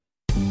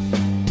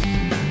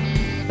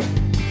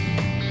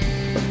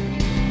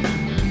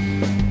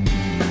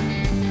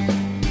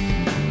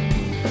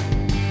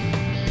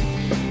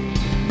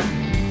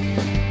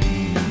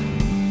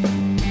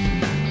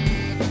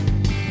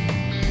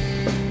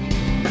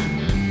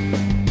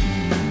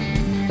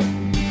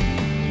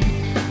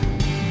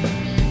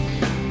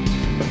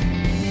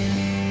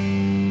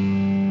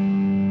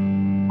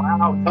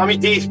Wow, Tommy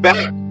D's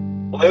back.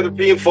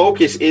 Philanthropy in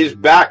Focus is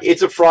back.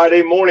 It's a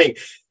Friday morning.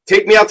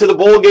 Take me out to the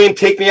bowl game.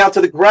 Take me out to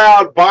the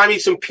crowd. Buy me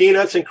some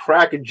peanuts and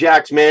Cracker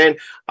Jacks, man.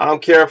 I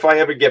don't care if I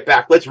ever get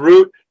back. Let's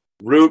root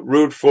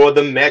for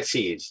the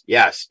Metsies.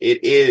 Yes, it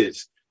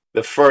is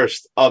the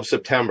 1st of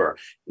September.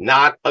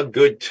 Not a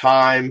good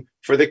time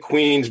for the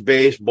Queens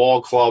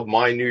Baseball Club,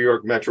 my New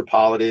York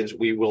Metropolitans.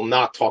 We will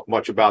not talk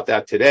much about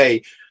that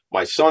today.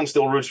 My son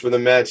still roots for the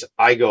Mets.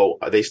 I go,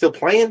 are they still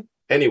playing?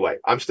 Anyway,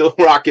 I'm still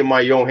rocking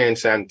my Johan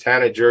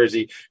Santana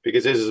jersey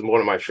because this is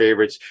one of my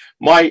favorites.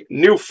 My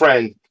new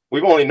friend,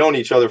 we've only known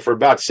each other for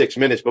about 6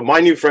 minutes, but my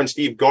new friend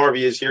Steve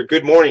Garvey is here.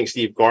 Good morning,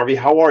 Steve Garvey.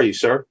 How are you,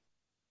 sir?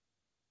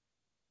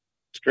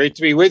 It's great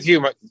to be with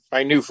you,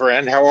 my new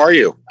friend. How are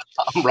you?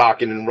 I'm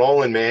rocking and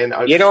rolling, man.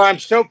 I'm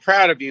so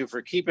proud of you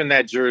for keeping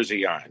that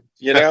jersey on.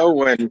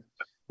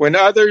 When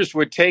others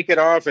would take it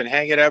off and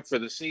hang it up for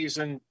the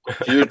season,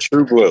 you're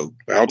true blue,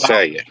 I'll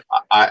tell you.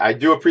 I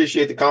do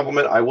appreciate the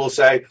compliment. I will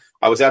say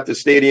I was at the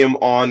stadium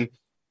on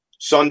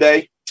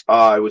Sunday.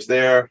 I was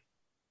there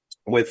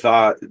with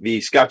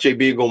the Scott J.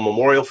 Beagle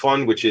Memorial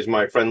Fund, which is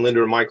my friend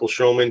Linda and Michael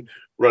Shulman,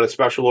 run a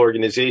special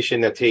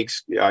organization that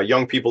takes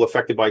young people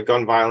affected by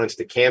gun violence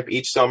to camp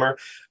each summer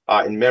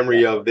in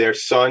memory of their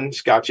son,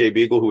 Scott J.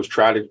 Beagle, who was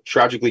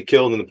tragically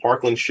killed in the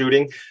Parkland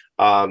shooting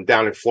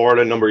down in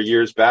Florida a number of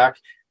years back.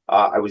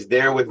 I was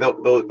there with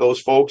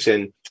those folks,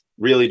 and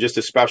really just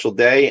a special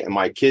day. And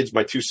my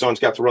two sons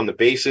got to run the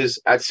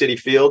bases at Citi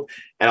Field.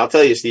 And I'll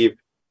tell you, Steve,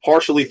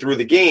 partially through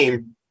the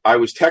game, I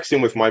was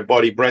texting with my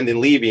buddy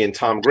Brendan Levy and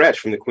Tom Gretsch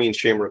from the Queens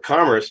Chamber of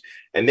Commerce,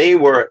 and they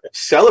were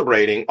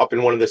celebrating up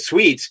in one of the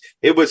suites.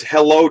 It was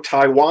Hello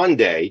Taiwan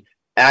Day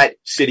at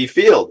Citi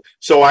Field.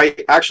 So I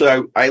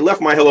left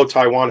my Hello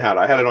Taiwan hat.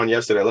 I had it on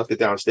yesterday. I left it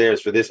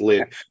downstairs for this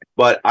lid.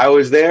 But I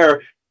was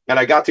there, and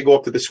I got to go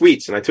up to the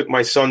suites, and I took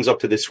my sons up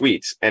to the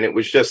suites. And it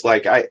was just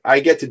like, I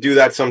get to do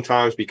that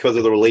sometimes because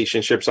of the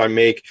relationships I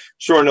make.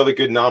 Sure, another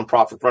good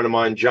nonprofit friend of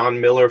mine,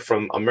 John Miller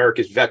from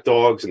America's Vet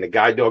Dogs and the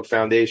Guide Dog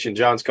Foundation.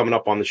 John's coming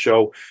up on the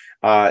show.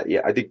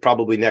 I think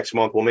probably next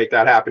month we'll make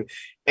that happen.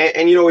 And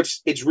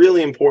it's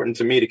really important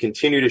to me to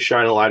continue to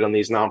shine a light on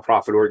these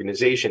nonprofit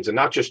organizations and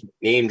not just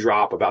name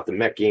drop about the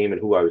Met game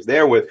and who I was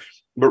there with,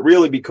 but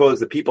really because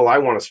the people I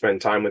want to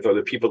spend time with are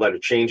the people that are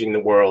changing the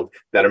world,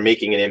 that are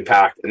making an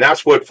impact. And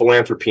that's what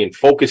Philanthropy in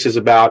Focus is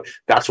about.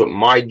 That's what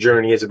my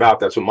journey is about.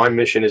 That's what my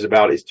mission is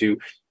about, is to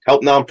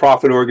help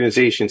nonprofit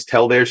organizations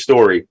tell their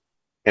story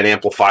and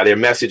amplify their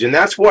message. And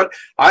that's what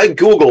I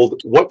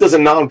Googled. What does a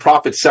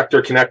nonprofit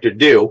sector connector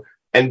do?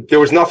 And there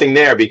was nothing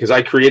there because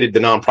I created the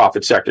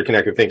nonprofit sector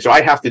connector thing. So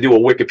I have to do a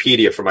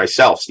Wikipedia for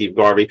myself, Steve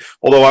Garvey.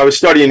 Although I was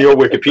studying your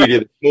Wikipedia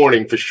this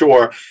morning for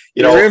sure.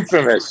 You're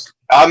infamous.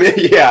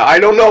 Yeah, I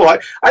don't know.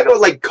 I know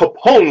like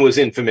Capone was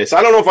infamous.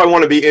 I don't know if I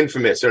want to be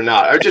infamous or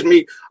not. I just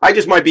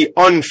might be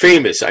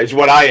unfamous. Is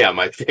what I am.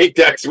 I think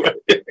that's what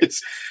it is.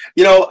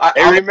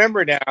 I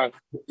remember now.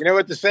 You know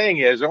what the saying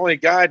is? Only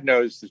God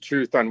knows the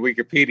truth on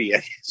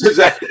Wikipedia.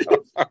 Exactly.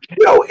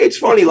 It's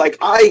funny. Like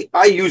I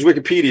use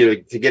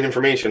Wikipedia to get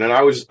information, and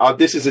I was.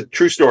 This is a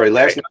true story.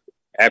 Last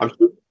night,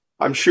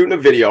 I'm shooting a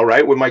video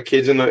right with my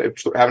kids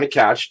having a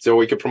catch, so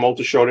we could promote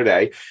the show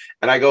today,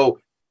 and I go,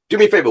 do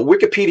me a favor,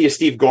 Wikipedia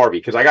Steve Garvey,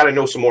 because I got to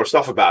know some more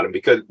stuff about him.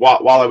 Because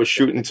while I was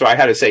shooting, so I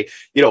had to say,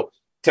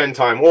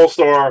 10-time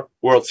All-Star,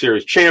 World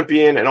Series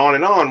champion, and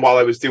on while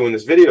I was doing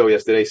this video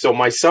yesterday. So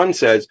my son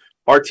says,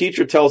 our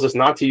teacher tells us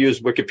not to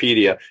use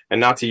Wikipedia and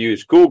not to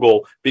use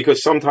Google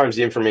because sometimes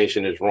the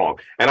information is wrong.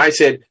 And I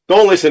said,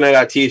 don't listen to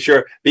that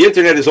teacher. The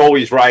internet is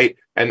always right.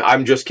 And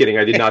I'm just kidding.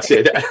 I did not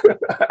say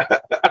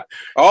that.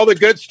 All the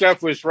good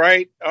stuff was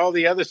right. All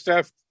the other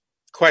stuff,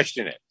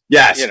 question it.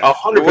 Yes,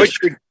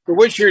 100%.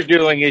 What you're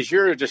doing is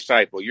you're a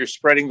disciple. You're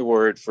spreading the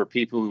word for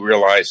people who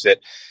realize that,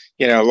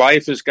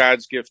 life is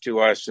God's gift to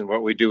us, and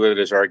what we do with it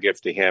is our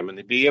gift to Him. And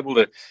to be able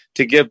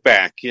to give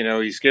back,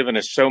 He's given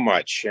us so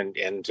much.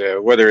 And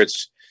whether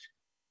it's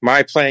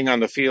my playing on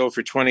the field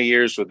for 20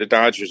 years with the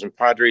Dodgers and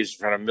Padres in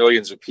front of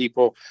millions of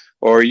people,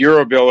 or your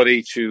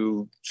ability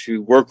to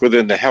work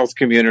within the health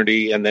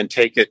community and then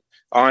take it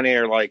on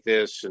air like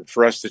this, and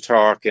for us to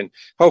talk and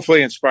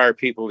hopefully inspire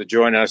people to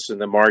join us in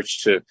the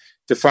march to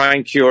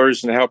find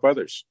cures and help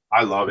others.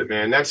 I love it,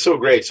 man. That's so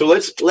great. So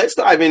let's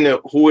dive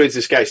into who is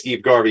this guy,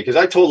 Steve Garvey, because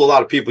I told a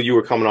lot of people you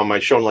were coming on my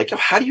show and like,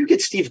 how do you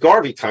get Steve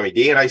Garvey, Tommy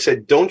D? And I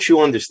said, don't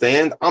you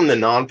understand? I'm the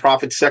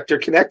nonprofit sector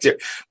connector.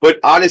 But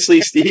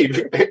honestly,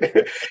 Steve,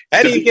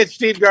 how do you get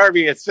Steve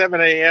Garvey at 7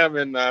 a.m.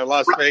 in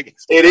Las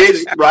Vegas? It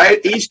is right.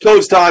 East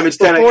Coast time. It's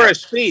 10 a.m. Before a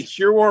speech,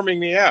 you're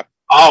warming me up.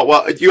 Oh,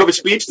 well, do you have a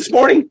speech this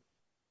morning?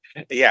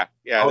 Yeah.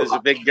 There's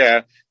a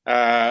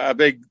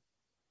big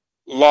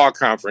law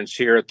conference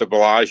here at the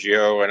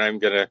Bellagio, and I'm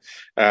going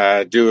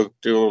to do a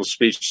little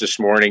speech this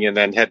morning and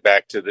then head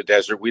back to the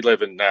desert. We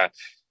live in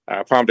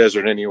Palm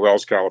Desert, Indian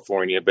Wells,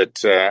 California, but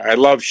I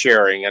love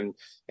sharing, and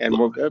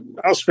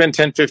I'll spend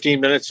 10,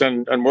 15 minutes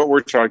on what we're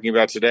talking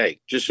about today,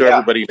 just so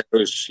everybody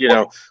knows,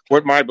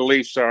 what my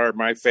beliefs are,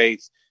 my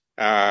faith,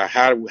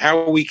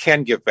 how we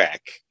can give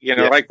back.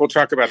 Like we'll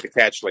talk about the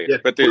catch later. Yeah.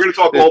 But We're there's,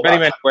 going to talk there's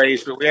many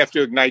ways, but we have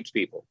to ignite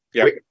people.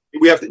 Yeah.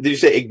 We have to, did you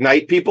say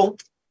ignite people?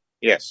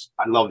 Yes.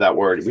 I love that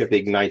word. We have to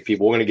ignite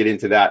people. We're going to get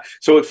into that.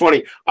 So it's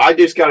funny. I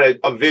just got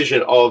a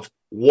vision of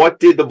what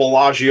did the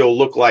Bellagio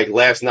look like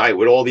last night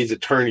with all these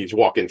attorneys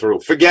walking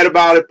through. Forget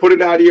about it. Put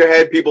it out of your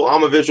head, people.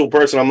 I'm a visual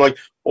person. I'm like,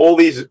 all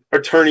these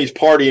attorneys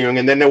partying,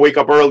 and then they wake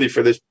up early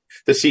for this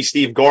to see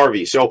Steve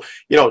Garvey. So,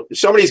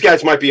 some of these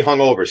guys might be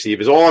hungover,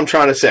 Steve, is all I'm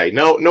trying to say.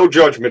 No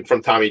judgment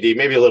from Tommy D.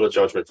 Maybe a little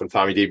judgment from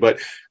Tommy D.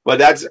 But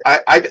that's,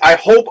 I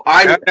hope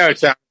I'm. No,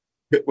 Tom.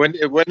 When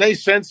they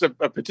sense a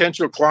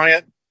potential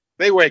client,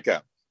 they wake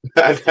up.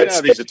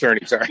 These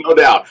attorneys are. No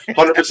doubt.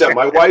 100%.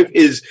 My wife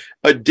is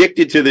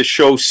addicted to the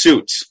show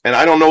Suits, and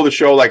I don't know the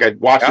show like I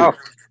watch it.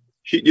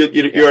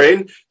 You're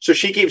in? So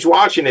she keeps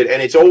watching it,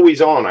 and it's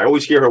always on. I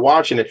always hear her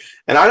watching it,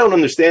 and I don't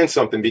understand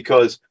something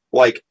because,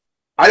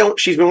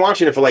 she's been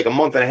watching it for like a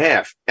month and a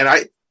half,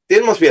 and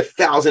there must be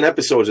 1,000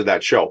 episodes of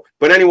that show.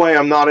 But anyway,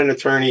 I'm not an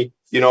attorney.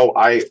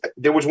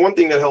 There was one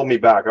thing that held me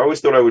back. I always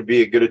thought I would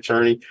be a good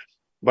attorney,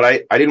 but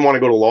I didn't want to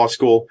go to law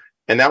school.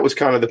 And that was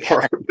kind of the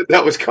part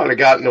that was kind of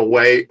got in the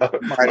way. I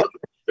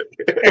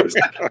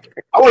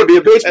want to be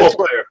a baseball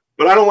player,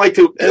 but I don't like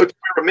to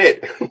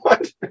permit.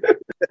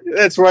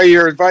 That's why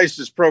your advice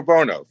is pro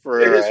bono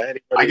for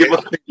anybody.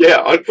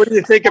 What do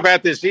you think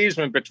about this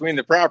easement between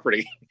the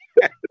property?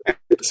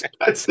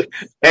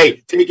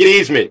 Hey, take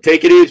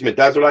it easement.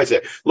 That's what I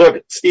say.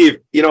 Look, Steve,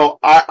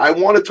 I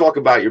want to talk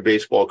about your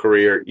baseball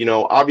career.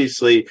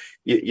 Obviously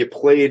you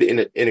played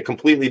in a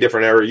completely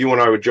different era. You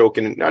and I were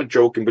not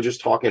joking, but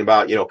just talking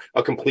about,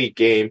 a complete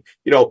game.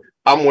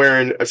 I'm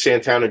wearing a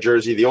Santana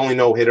jersey, the only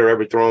no-hitter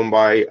ever thrown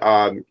by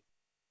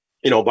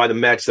the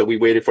Mets that we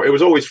waited for. It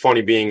was always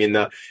funny being in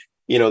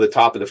the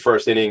top of the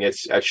first inning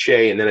at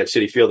Shea and then at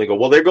Citi Field and go,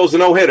 well, there goes the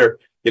no-hitter.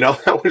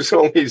 That was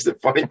always the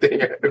funny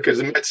thing because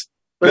the Mets.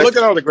 But look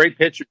at all the great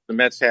pitchers the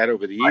Mets had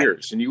over the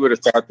years, and you would have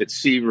thought that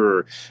Seaver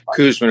or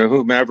Koosman or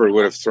whomever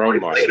would have thrown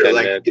one.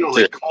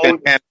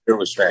 It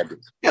was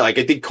fabulous. Yeah, like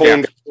I think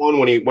Cohen got one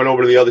when he went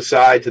over to the other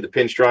side to the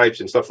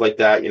pinstripes and stuff like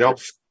that.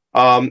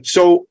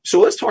 So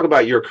let's talk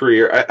about your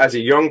career as a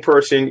young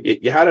person.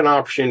 You had an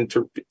option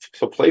to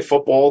play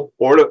football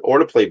or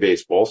to play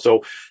baseball.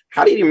 So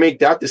how did you make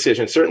that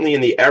decision? Certainly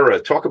in the era.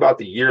 Talk about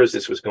the years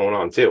this was going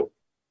on too.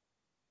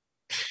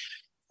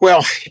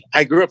 Well,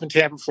 I grew up in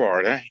Tampa,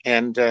 Florida,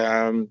 and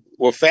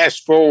we'll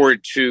fast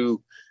forward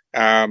to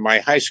my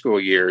high school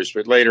years.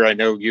 But later, I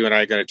know you and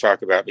I are going to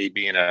talk about me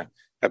being a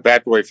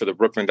bat boy for the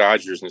Brooklyn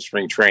Dodgers in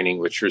spring training,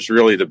 which was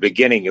really the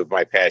beginning of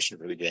my passion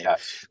for the game.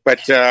 Yes.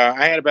 But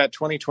I had about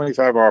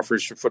 25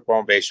 offers for football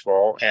and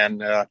baseball,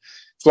 and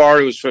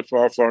Florida was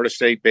football, Florida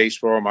State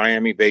baseball,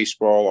 Miami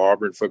baseball,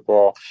 Auburn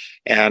football,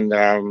 and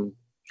all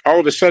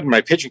of a sudden,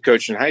 my pitching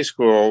coach in high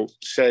school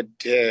said,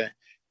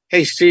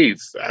 hey, Steve,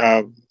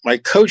 my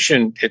coach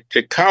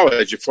at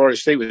college at Florida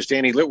State was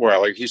Danny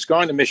Litweiler. He's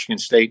gone to Michigan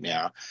State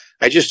now.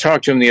 I just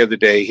talked to him the other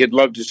day. He'd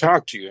love to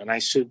talk to you. And I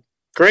said,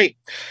 great.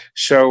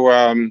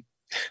 So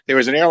there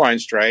was an airline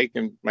strike,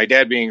 and my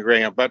dad being a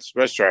Greyhound bus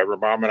driver,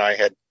 Mom and I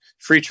had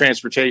free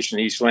transportation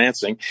in East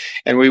Lansing.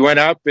 And we went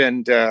up,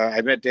 and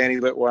I met Danny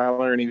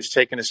Litweiler, and he was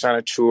taking us on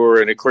a tour.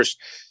 And, of course,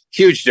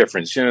 huge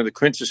difference. The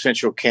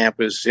quintessential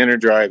campus, inner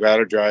drive,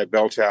 outer drive,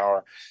 bell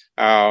tower.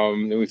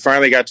 And we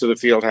finally got to the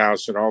field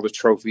house and all the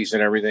trophies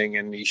and everything,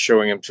 and he's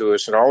showing them to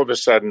us. And all of a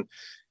sudden,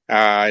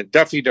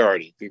 Duffy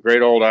Daugherty, the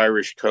great old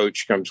Irish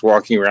coach, comes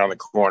walking around the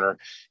corner,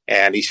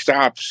 and he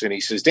stops and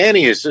he says,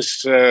 Danny, is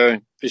this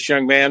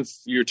young man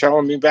you're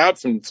telling me about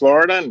from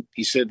Florida? And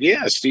he said,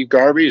 yeah, Steve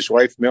Garvey, his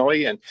wife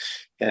Millie.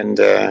 And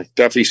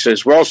Duffy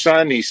says, well,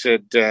 son, he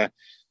said,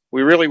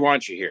 we really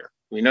want you here.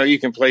 We know you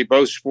can play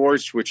both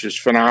sports, which is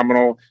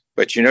phenomenal,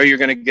 but you're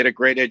going to get a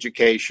great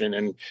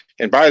education.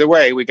 And by the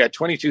way, we got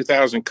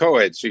 22,000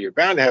 co-eds, so you're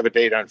bound to have a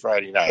date on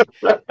Friday night,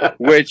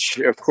 which,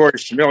 of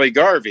course, Millie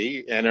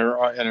Garvey and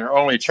her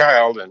only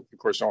child, and, of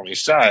course, only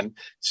son,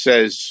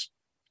 says,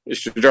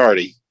 Mr.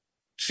 Daugherty,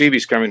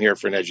 Stevie's coming here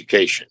for an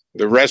education.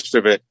 The rest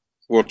of it,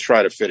 we'll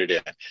try to fit it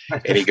in.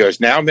 And he goes,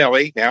 now,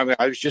 Millie,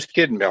 I was just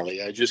kidding,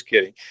 Millie. I was just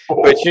kidding.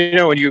 But,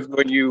 when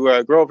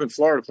you grow up in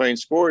Florida playing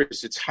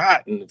sports, it's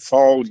hot. In the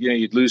fall,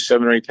 you'd lose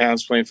 7 or 8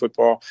 pounds playing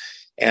football.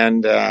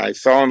 And I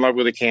fell in love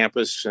with the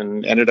campus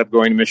and ended up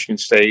going to Michigan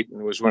State.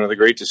 And it was one of the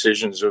great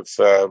decisions of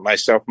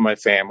myself and my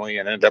family,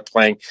 and ended up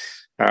playing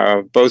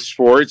both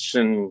sports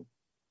and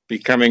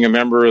becoming a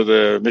member of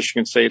the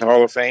Michigan State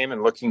Hall of Fame.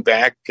 And looking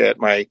back at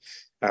my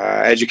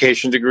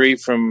education degree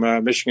from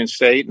Michigan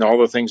State and all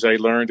the things I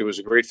learned, it was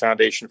a great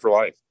foundation for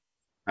life.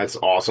 That's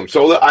awesome.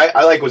 So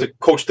was it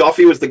Coach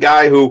Duffy was the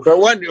guy who?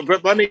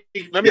 But let me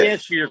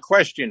answer your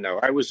question though.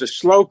 I was a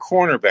slow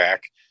cornerback.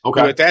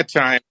 Okay. At that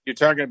time, you're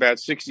talking about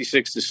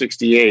 66 to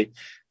 68.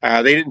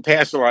 They didn't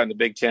pass a lot in the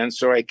Big Ten,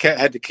 so I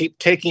had to keep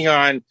taking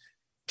on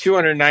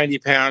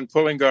 290-pound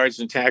pulling guards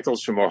and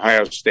tackles from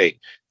Ohio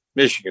State.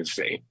 Michigan,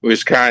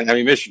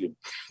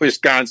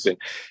 Wisconsin.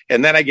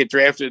 And then I get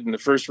drafted in the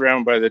first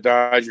round by the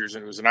Dodgers,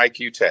 and it was an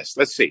IQ test.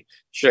 Let's see.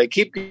 Should I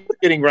keep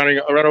getting run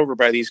over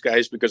by these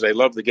guys because I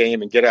love the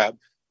game and get up?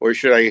 Or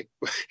should I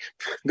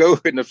go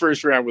in the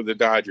first round with the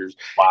Dodgers?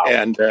 Wow.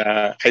 And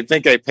I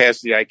think I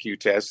passed the IQ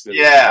test. And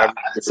yeah.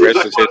 The rest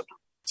is history.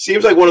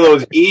 Seems like one of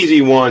those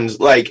easy ones.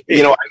 Like,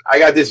 I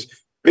got this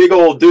big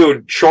old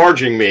dude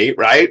charging me,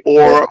 right?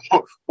 Or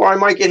I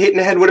might get hit in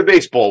the head with a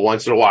baseball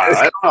once in a while.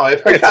 I don't know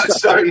if I got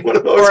started one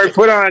of those. Or I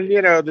put on,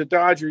 the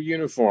Dodger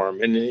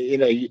uniform, and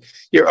I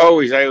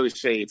always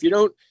say, if you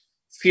don't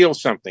feel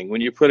something when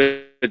you put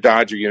a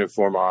Dodger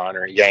uniform on,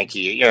 or a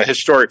Yankee,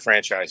 historic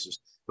franchises,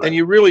 then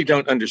you really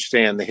don't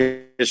understand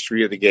the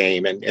history of the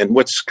game and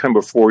what's come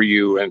before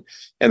you, and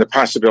the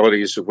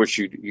possibilities of what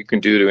you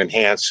can do to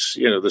enhance,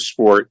 the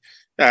sport,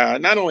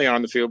 not only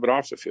on the field but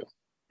off the field.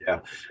 Yeah.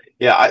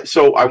 Yeah,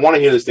 so I want to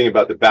hear this thing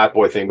about the bat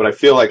boy thing, but I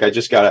feel like I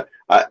just got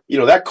to,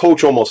 that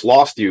coach almost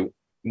lost you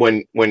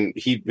when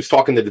he was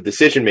talking to the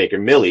decision maker,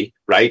 Millie,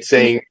 right?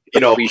 Saying,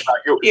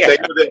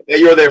 that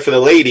you're there for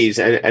the ladies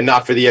and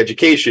not for the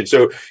education.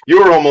 So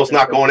you were almost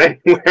not going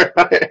anywhere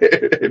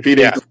if he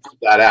didn't do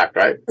that act,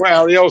 right?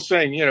 Well, the old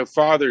saying,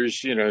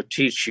 fathers,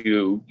 teach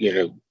you,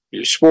 your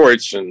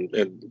sports and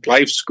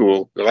life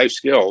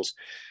skills.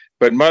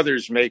 But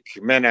mothers make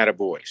men out of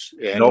boys.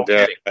 And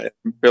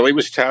Billy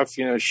was tough.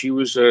 She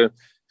was a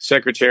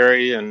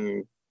secretary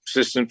and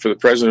assistant for the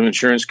president of an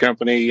insurance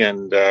company.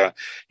 And,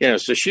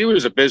 so she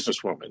was a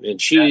businesswoman,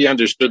 and she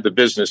understood the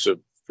business of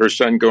her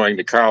son going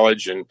to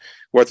college and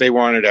what they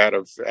wanted out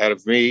of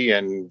me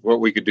and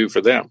what we could do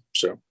for them.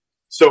 So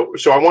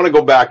I want to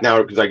go back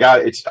now because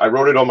I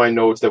wrote it on my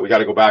notes that we got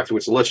to go back to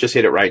it. So let's just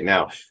hit it right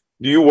now.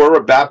 You were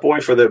a bat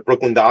boy for the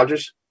Brooklyn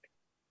Dodgers?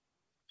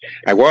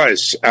 I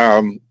was,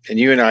 and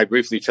you and I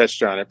briefly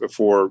touched on it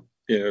before,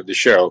 the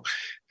show.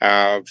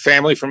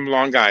 Family from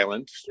Long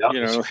Island,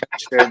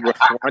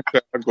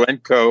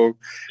 Glencoe,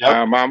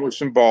 mom was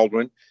from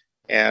Baldwin,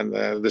 and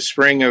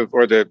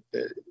the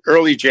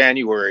early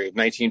January of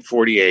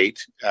 1948,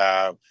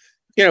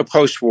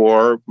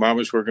 post-war, mom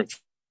was working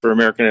for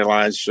American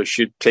Airlines, so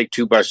she'd take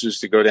 2 buses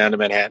to go down to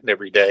Manhattan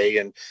every day,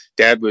 and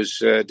dad was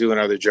doing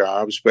other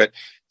jobs. But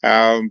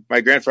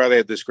my grandfather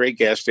had this great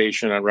gas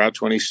station on Route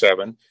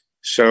 27.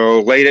 So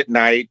late at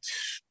night,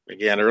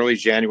 again, early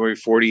January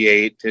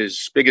 48,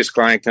 his biggest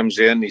client comes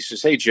in. He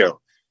says, "Hey,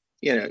 Joe,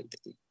 you're going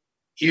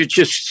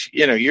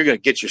to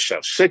get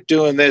yourself sick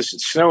doing this.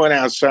 It's snowing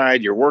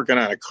outside. You're working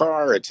on a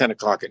car at 10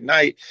 o'clock at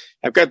night.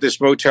 I've got this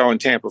motel in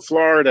Tampa,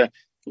 Florida.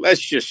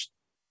 Let's just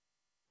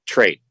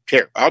trade.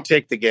 Here, I'll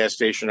take the gas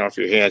station off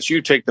your hands.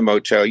 You take the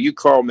motel. You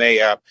call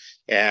May up,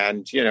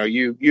 and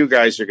you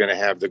guys are going to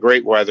have the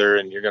great weather,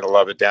 and you're going to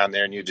love it down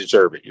there, and you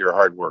deserve it. You're a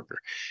hard worker."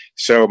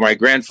 So my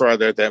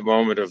grandfather, at that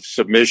moment of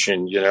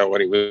submission,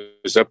 when he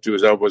was up to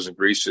his elbows in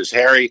grease, says,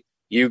 "Harry,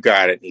 you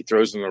got it." And he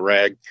throws him the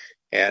rag,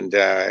 and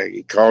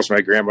he calls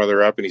my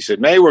grandmother up, and he said,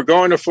 "May, we're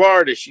going to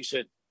Florida." She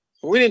said,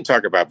 "We didn't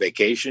talk about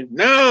vacation."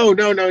 No.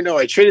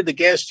 I traded the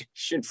gas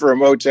station for a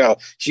motel."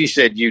 She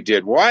said, "You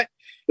did what?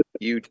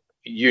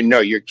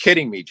 You're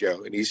kidding me,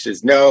 Joe." And he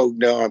says, No,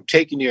 I'm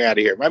taking you out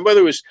of here. My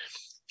mother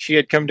she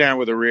had come down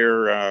with a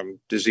rare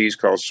disease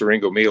called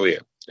syringomyelia,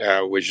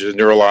 which is a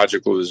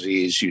neurological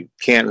disease. You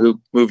can't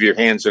move your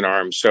hands and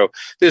arms. So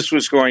this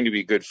was going to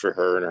be good for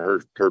her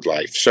and her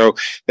life. So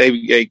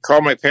they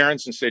called my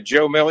parents and said,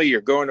 "Joe, Millie,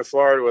 you're going to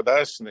Florida with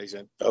us." And they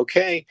said,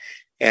 "Okay."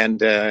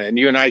 And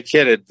you and I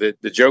kidded that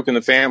the joke in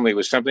the family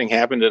was something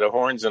happened to the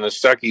Horns and the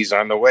Stuckies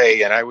on the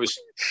way. And I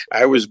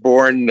was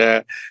born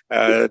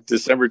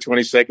December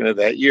 22nd of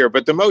that year.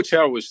 But the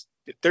motel was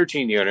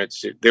 13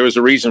 units. There was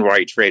a reason why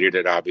he traded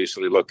it,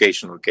 obviously.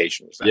 Location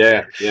was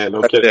that. Yeah,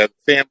 no kidding.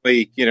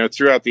 Family,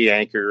 threw out the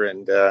anchor,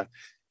 and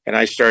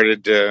I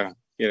started,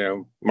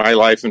 my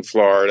life in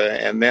Florida.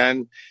 And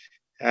then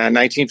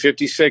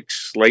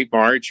 1956, late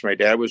March, my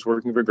dad was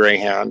working for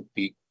Greyhound.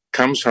 He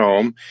comes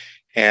home.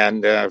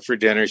 And for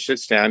dinner,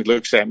 sits down,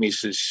 looks at me,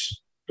 says,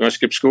 "You want to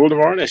skip school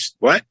tomorrow?" And I said,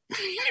 "What?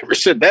 Never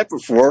said that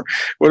before.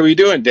 What are we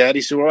doing, Dad?"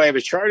 He said, "Well, I have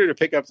a charter to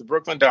pick up the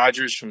Brooklyn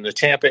Dodgers from the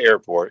Tampa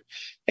airport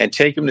and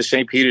take them to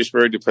St.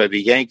 Petersburg to play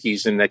the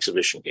Yankees in an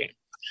exhibition game."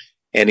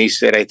 And he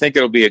said, "I think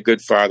it'll be a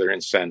good father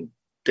and son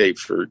day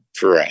for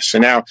us."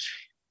 And now,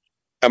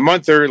 a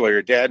month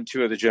earlier, Dad and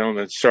 2 of the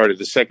gentlemen started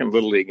the second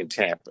Little League in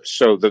Tampa.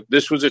 So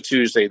this was a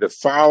Tuesday. The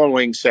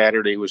following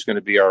Saturday was going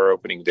to be our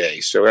opening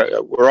day.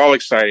 So we're all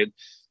excited.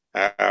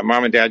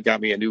 Mom and Dad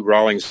got me a new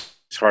Rawlings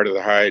Heart of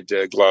the Hide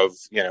glove,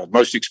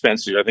 most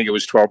expensive. I think it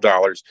was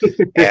 $12.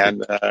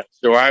 And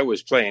so I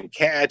was playing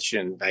catch,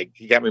 and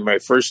he got me my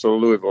first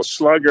Louisville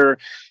Slugger.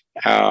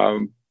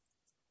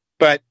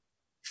 But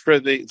for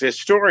the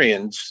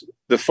historians,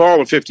 the fall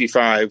of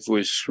 55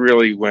 was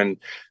really when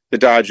the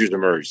Dodgers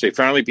emerged. They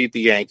finally beat the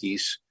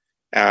Yankees,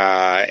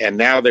 and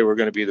now they were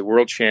going to be the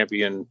world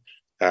champion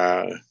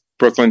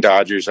Brooklyn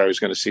Dodgers. I was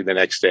going to see the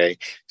next day.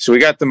 So we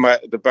got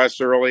the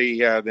bus early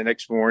the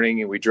next morning,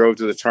 and we drove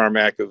to the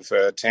tarmac of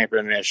Tampa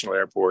International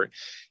Airport.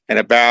 And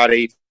about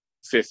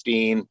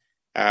 8:15,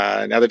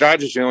 Now, the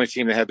Dodgers were the only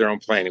team that had their own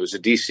plane. It was a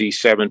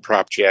DC-7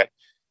 prop jet.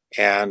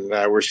 And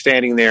we're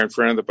standing there in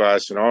front of the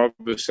bus, and all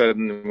of a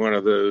sudden, one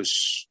of those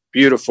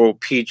beautiful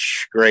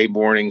peach gray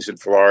mornings in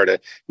Florida,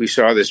 we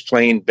saw this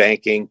plane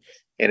banking,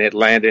 and it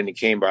landed and it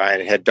came by,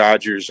 and it had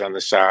Dodgers on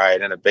the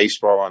side and a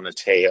baseball on the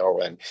tail.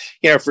 And,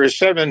 for a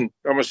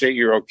almost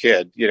 8-year-old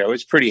kid,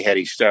 it's pretty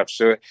heady stuff.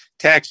 So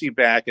taxi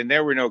back, and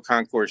there were no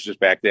concourses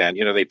back then.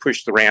 They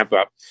pushed the ramp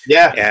up.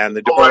 Yeah. And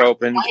the door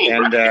opened. Plane,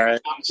 and, right?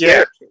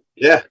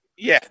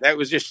 Yeah, that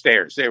was just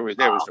stairs. There was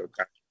no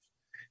concourse.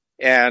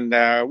 And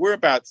we're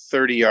about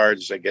 30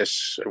 yards, I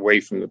guess,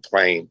 away from the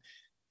plane.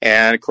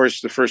 And, of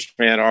course, the first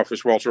man off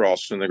was Walter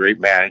Alston, the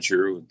great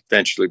manager who would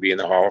eventually be in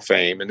the Hall of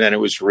Fame. And then it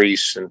was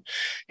Reese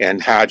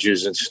and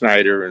Hodges and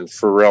Snyder and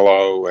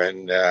Ferrillo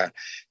and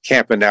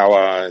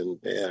Campanella. And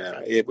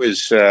it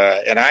was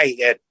and I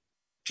had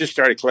just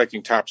started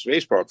collecting Topps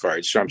baseball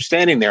cards. So I'm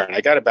standing there, and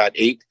I got about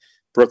 8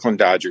 Brooklyn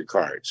Dodger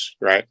cards,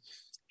 right?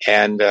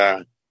 And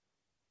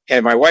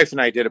my wife and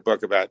I did a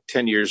book about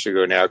 10 years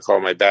ago now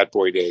called My Bat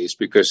Boy Days,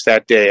 because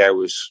that day I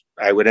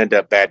would end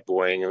up bat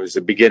boying. It was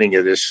the beginning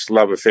of this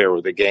love affair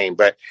with the game.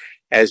 But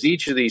as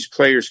each of these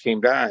players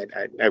came down,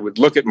 I would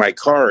look at my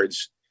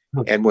cards,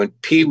 and when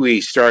Pee Wee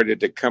started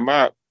to come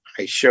up,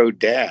 I showed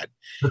Dad.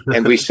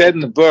 And we said in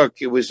the book,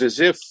 it was as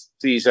if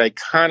these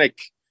iconic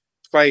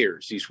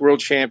players, these world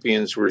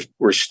champions,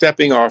 were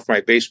stepping off my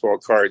baseball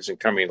cards and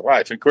coming to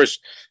life. And of course,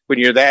 when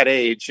you're that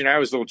age, I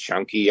was a little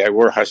chunky. I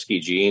wore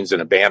Husky jeans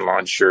and a band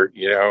lawn shirt,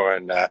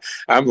 and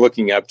I'm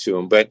looking up to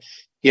them. But,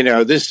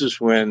 this is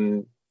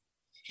when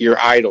your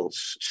idols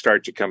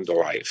start to come to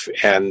life.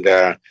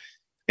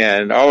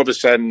 And all of a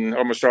sudden,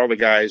 almost all the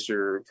guys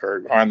are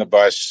on the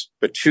bus,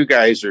 but 2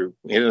 guys are,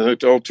 the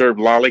old term,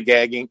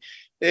 lollygagging.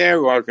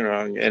 They're walking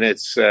along, and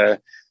it's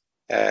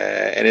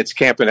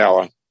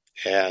Campanella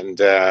and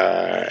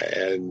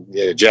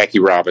Jackie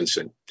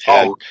Robinson.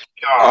 And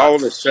all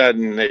of a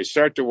sudden, they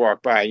start to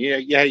walk by.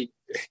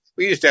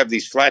 We used to have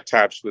these flat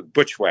tops with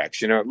butch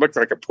wax. It looked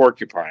like a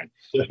porcupine.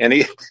 Yeah. And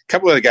a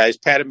couple of the guys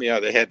patted me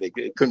on the head. They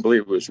couldn't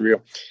believe it was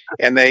real.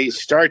 And they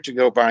start to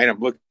go by, and I'm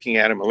looking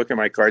at them. I look at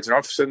my cards, and all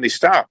of a sudden they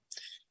stop.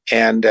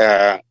 And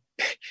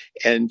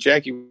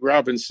Jackie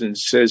Robinson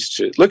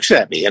looks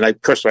at me, and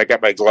of course I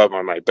got my glove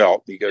on my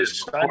belt. He goes,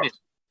 "Son,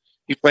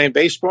 you playing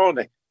baseball?"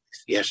 And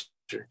yes,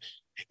 sir.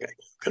 I'm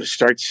going to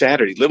start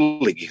Saturday, Little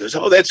League. He goes,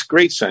 "Oh, that's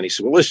great, son." He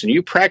said, "Well, listen,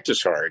 you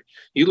practice hard.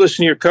 You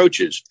listen to your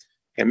coaches,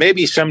 and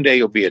maybe someday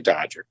you'll be a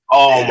Dodger."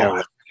 Oh,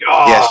 my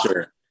God. Yes,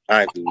 sir.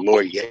 I'm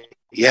Lord.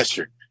 Yes,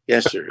 sir.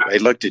 Yes, sir. I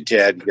looked at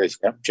Dad. He goes,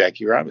 "Yep,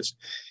 Jackie Robinson."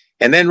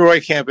 And then Roy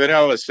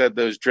Campanella said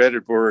those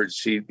dreaded words.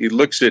 He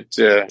looks at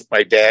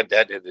my dad.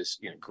 Dad had this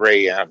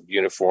gray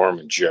uniform,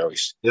 and Joe. He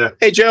said,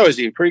 "Hey, Joe, is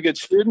he a pretty good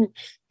student?"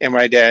 And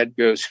my dad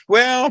goes,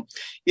 "Well,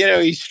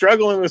 he's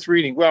struggling with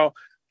reading." Well,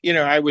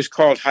 I was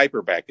called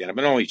hyper back then. I'm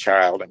an only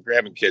child. I'm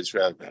grabbing kids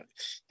rather than,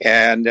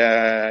 and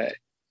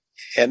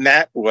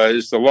that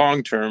was the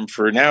long term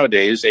for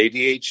nowadays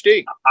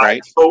ADHD,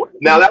 right? So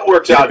now that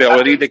works out.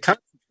 Ability to come.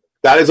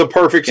 That is a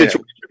perfect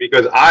situation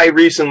because I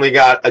recently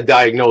got a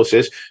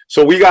diagnosis.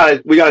 So we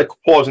got to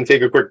pause and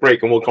take a quick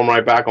break, and we'll come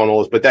right back on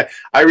all this. But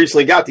I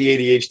recently got the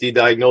ADHD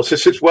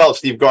diagnosis as well,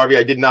 Steve Garvey.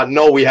 I did not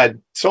know we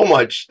had so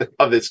much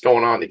of this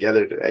going on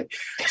together today.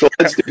 So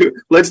let's do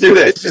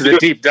this. This is a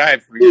deep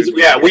dive for you.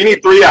 Yeah, we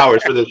need 3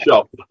 hours for this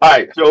show. All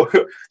right,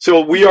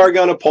 so we are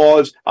going to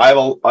pause. I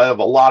have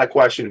a lot of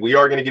questions. We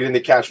are going to get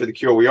into Catch for the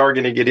Cure. We are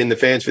going to get into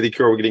Fans for the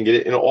Cure. We're going to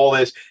get into all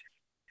this.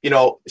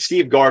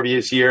 Steve Garvey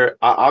is here.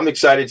 I'm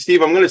excited.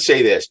 Steve, I'm going to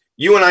say this.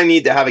 You and I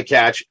need to have a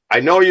catch. I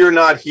know you're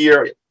not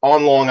here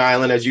on Long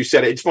Island, as you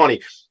said it. It's funny.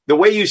 The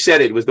way you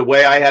said it was the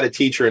way I had a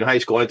teacher in high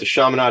school. I went to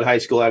Chaminade High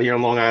School out here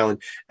on Long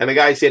Island. And the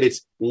guy said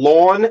it's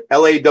Lawn,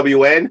 Lawn,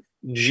 Guy,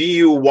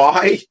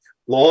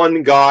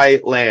 Lawn Guy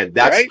Land.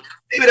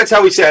 Maybe that's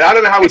how we say it. I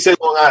don't know how we say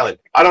Long Island.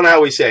 I don't know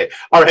how we say it.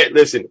 All right,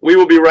 listen. We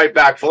will be right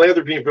back.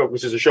 Philanthropy and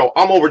Focus is a show.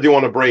 I'm overdue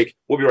on a break.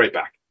 We'll be right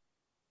back.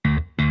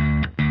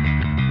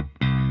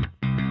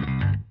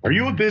 Are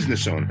you a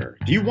business owner?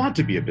 Do you want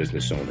to be a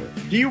business owner?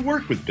 Do you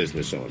work with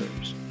business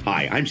owners?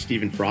 Hi, I'm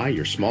Stephen Fry,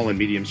 your small and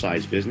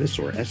medium-sized business,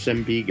 or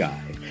SMB guy,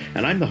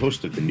 and I'm the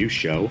host of the new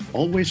show,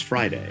 Always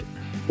Friday.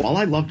 While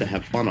I love to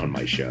have fun on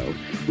my show,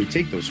 we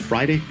take those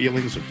Friday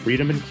feelings of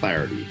freedom and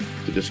clarity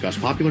to discuss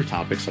popular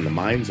topics on the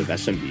minds of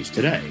SMBs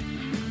today.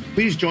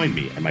 Please join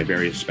me and my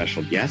various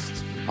special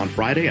guests on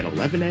Friday at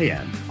 11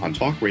 a.m. on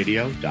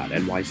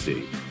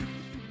talkradio.nyc.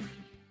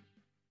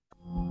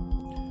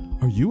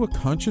 Are you a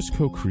conscious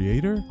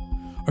co-creator?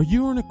 Are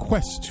you on a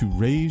quest to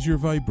raise your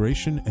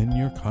vibration and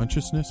your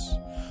consciousness?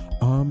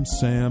 I'm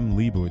Sam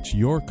Leibowitz,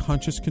 your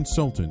conscious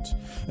consultant,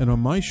 and on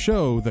my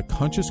show, The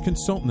Conscious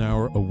Consultant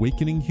Hour,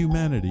 Awakening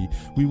Humanity,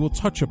 we will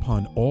touch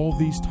upon all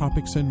these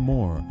topics and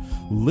more.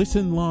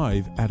 Listen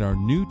live at our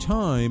new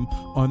time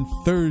on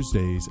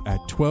Thursdays at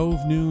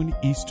 12 noon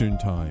Eastern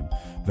Time.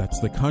 That's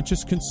The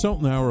Conscious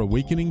Consultant Hour,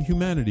 Awakening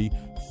Humanity,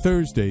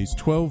 Thursdays,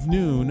 12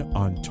 noon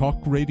on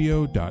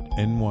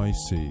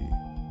talkradio.nyc.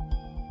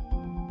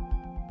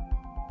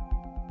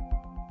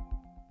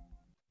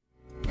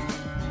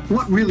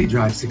 What really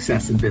drives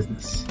success in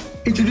business?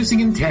 Introducing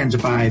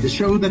Intangify, the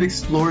show that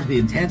explores the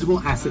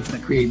intangible assets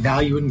that create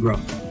value and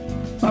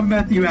growth. I'm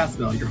Matthew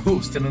Asbell, your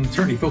host and an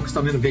attorney focused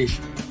on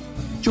innovation.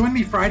 Join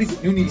me Fridays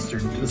at noon Eastern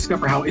to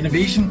discover how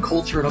innovation,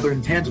 culture, and other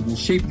intangibles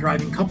shape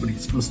thriving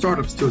companies from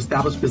startups to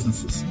established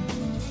businesses.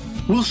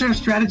 We'll share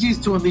strategies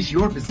to unleash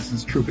your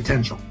business's true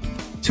potential.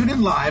 Tune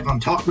in live on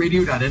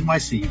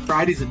talkradio.nyc,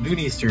 Fridays at noon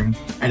Eastern,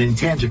 and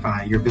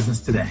Intangify your business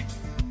today.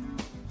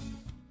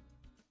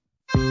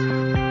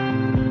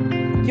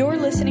 You're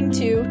listening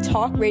to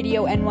Talk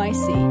Radio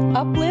NYC.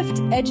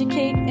 Uplift,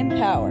 educate,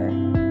 empower.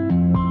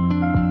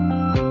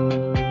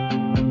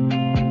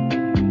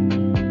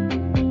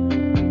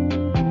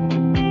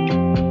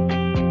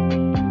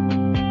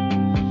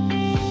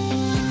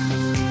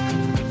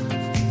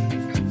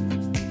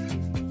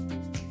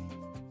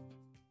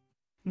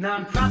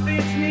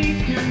 Nonprofits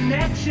need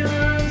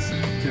connections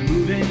to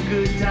move in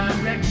good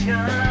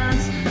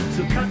directions.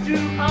 So cut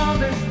through all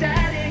the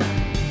static.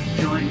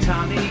 Join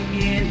Tommy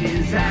in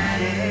his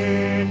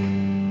attic.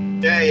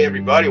 Hey,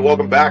 everybody.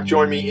 Welcome back.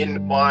 Join me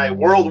in my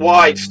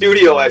worldwide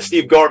studio as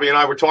Steve Garvey and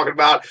I were talking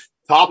about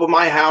top of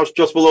my house,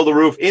 just below the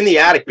roof, in the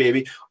attic,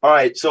 baby. All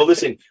right. So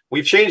listen,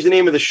 we've changed the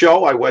name of the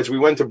show. As we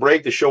went to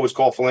break, the show was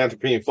called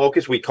Philanthropy in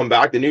Focus. We come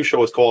back. The new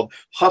show is called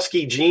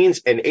Husky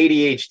Genes and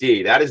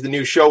ADHD. That is the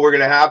new show we're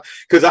going to have,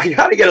 because I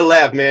got to get a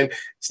laugh, man.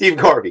 Steve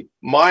Garvey,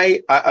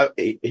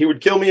 he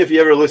would kill me if he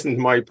ever listened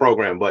to my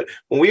program. But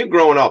when we were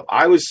growing up,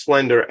 I was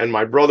slender and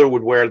my brother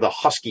would wear the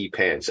husky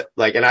pants.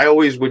 And I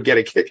always would get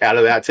a kick out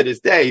of that to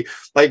this day.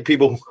 Like,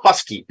 people,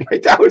 husky,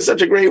 right? That was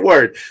such a great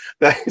word.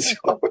 They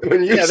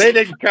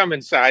didn't come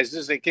in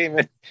sizes. They came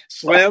in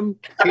slim,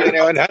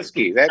 and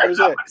husky. That was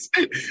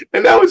it.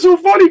 And that was so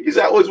funny, because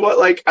that was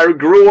what, I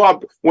grew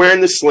up wearing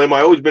the slim.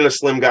 I always been a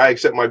slim guy,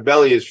 except my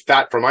belly is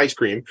fat from ice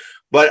cream.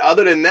 But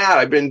other than that,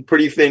 I've been a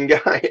pretty thin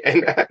guy.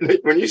 And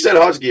when you said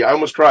husky, I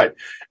almost cried.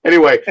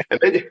 Anyway, and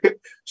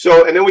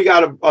then we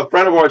got a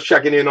friend of ours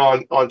checking in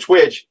on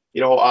Twitch,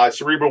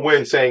 Cerebral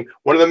Wind, saying,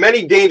 one of the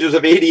many dangers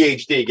of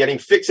ADHD, getting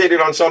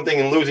fixated on something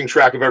and losing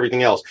track of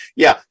everything else.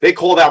 Yeah, they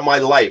call that my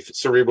life,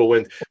 Cerebral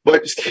Wind.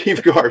 But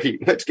Steve Garvey,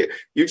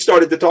 you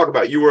started to talk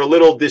about, you were a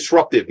little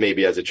disruptive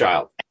maybe as a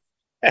child.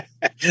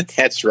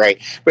 That's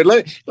right. But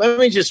let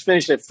me just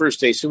finish that first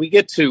day. So we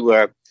get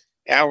to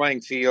Al Lang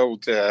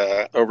Field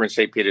over in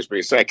St. Petersburg.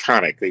 It's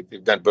iconic.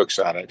 They've done books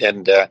on it.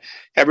 And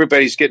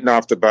everybody's getting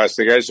off the bus.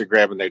 The guys are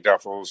grabbing their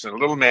duffels. And a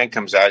little man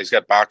comes out. He's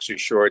got boxer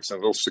shorts and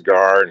a little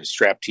cigar and a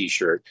strap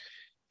T-shirt.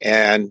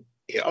 And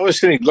all of a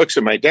sudden he looks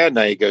at my dad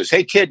and he goes,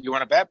 "Hey, kid, you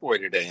want a bat boy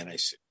today?" And I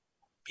said,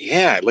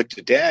 "Yeah." I looked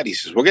at Dad. He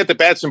says, "We'll get the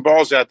bats and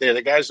balls out there.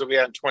 The guys will be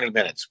out in 20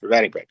 minutes for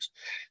batting practice."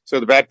 So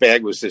the bat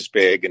bag was this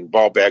big and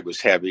ball bag was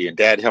heavy, and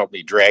Dad helped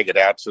me drag it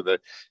out to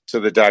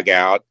the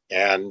dugout,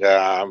 and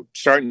I'm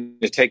starting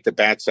to take the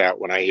bats out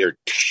when I hear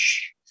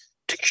tsh,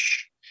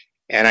 tsh,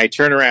 and I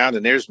turn around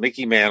and there's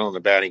Mickey Mantle in the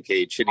batting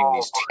cage hitting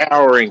these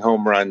towering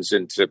home runs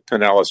into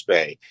Pinellas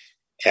Bay.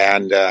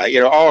 And,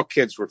 all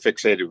kids were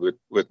fixated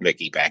with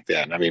Mickey back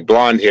then. I mean,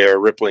 blonde hair,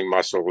 rippling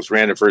muscles,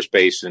 ran to first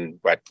base in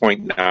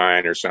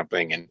 0.9 or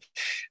something. And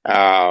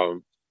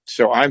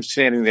so I'm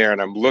standing there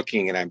and I'm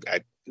looking, and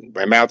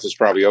my mouth is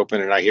probably open,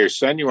 and I hear,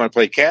 "Son, you want to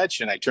play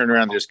catch?" And I turn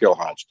around, there's Gil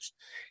Hodges.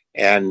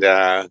 And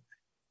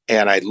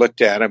I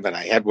looked at him, and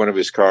I had one of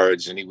his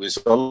cards, and he was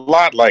a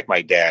lot like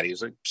my dad. He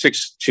was like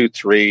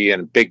 6'2",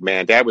 and a big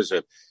man.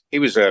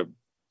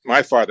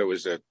 My father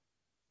was a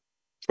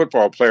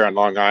football player on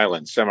Long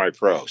Island,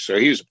 semi-pro. So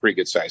he was a pretty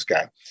good sized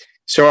guy.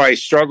 So I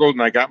struggled,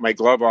 and I got my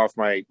glove off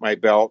my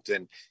belt,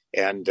 and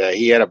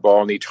he had a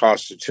ball, and he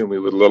tossed it to me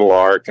with a little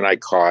arc, and I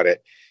caught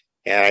it.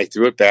 And I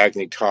threw it back,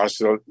 and he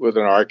tossed it with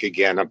an arc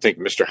again. I'm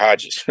thinking, Mr.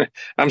 Hodges,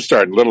 I'm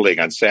starting Little League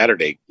on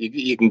Saturday.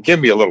 You can give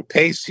me a little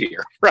pace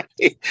here,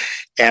 right?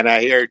 And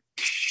I hear,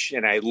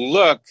 and I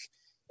look,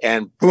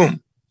 and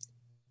boom,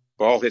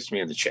 ball hits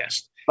me in the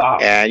chest. Wow.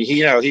 And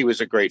he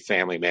was a great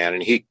family man,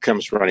 and he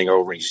comes running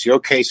over, and he says, "You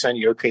okay, son?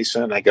 You okay,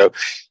 son?" I go,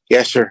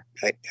 "Yes, sir.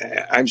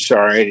 I'm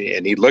sorry."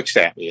 And he looks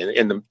at me, and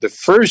in the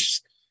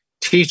first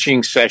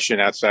teaching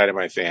session outside of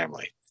my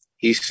family,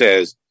 he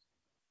says,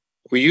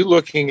 "Were you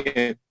looking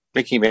at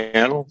Mickey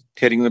Mantle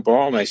hitting the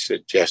ball?" And I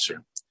said, "Yes,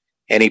 sir."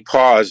 And he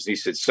paused. He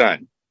said,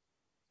 "Son,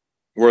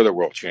 we're the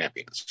world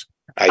champions."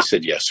 I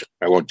said, "Yes, sir.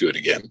 I won't do it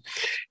again."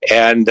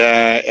 And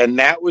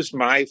that was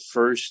my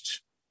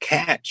first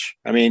catch.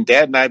 I mean,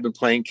 Dad and I had been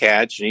playing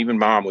catch, and even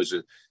Mom was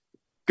a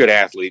good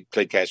athlete,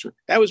 played catch.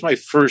 That was my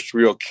first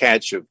real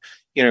catch of,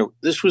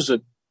 this was a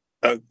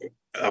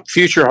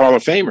future Hall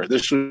of Famer.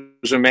 This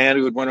was a man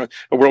who had won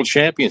a world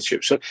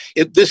championship. So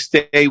this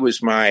day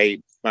was my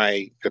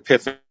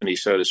epiphany,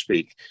 so to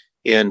speak,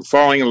 in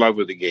falling in love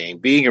with the game,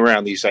 being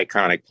around these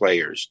iconic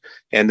players.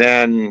 And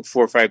then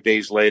 4 or 5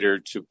 days later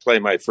to play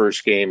my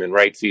first game in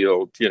right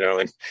field,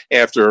 and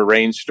after a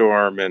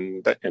rainstorm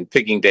and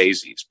picking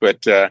daisies.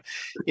 But,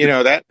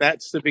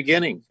 that's the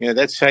beginning.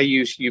 That's how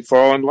you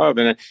fall in love.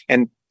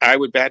 And I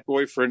would bat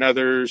boy for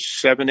another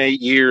 7-8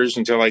 years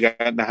until I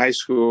got into high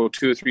school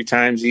 2 or 3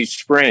 times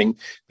each spring.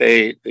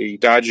 The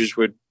Dodgers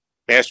would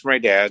asked for my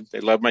dad. They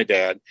loved my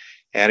dad.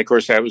 And of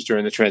course, that was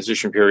during the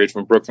transition period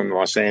from Brooklyn to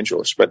Los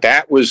Angeles. But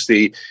that was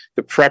the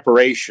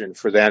preparation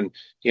for then,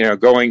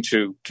 going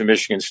to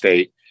Michigan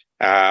State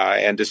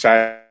and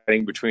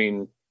deciding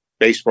between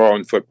baseball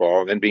and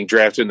football, and then being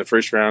drafted in the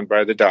first round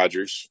by the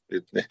Dodgers.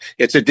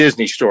 It's a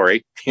Disney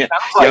story.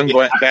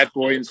 Bat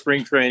boy in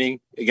spring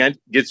training, again,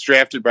 gets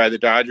drafted by the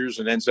Dodgers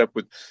and ends up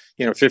with,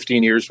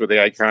 15 years with the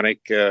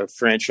iconic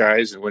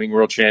franchise and winning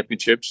world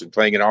championships and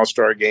playing in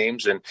all-star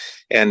games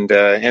and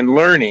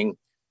learning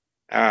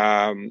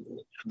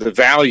the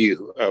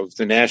value of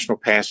the national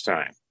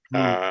pastime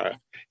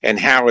and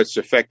how it's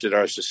affected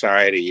our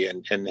society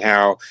and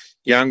how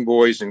young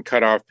boys in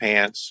cutoff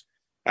pants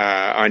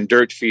on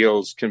dirt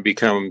fields can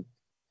become,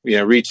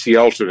 reach the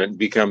ultimate and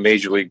become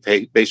Major League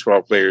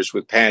Baseball players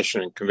with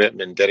passion and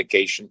commitment and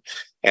dedication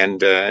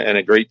and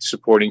a great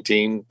supporting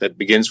team that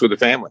begins with a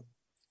family.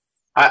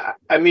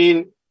 I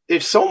mean,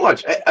 there's so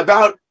much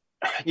about.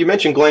 You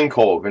mentioned Glen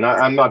Cove, and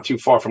I'm not too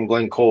far from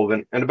Glen Cove.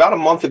 And about a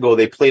month ago,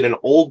 they played an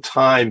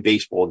old-time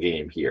baseball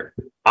game here.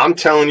 I'm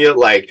telling you,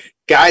 like,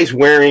 guys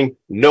wearing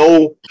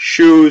no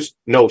shoes,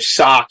 no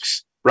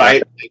socks,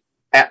 right?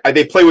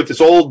 They play with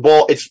this old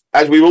ball. It's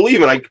as we were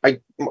leaving,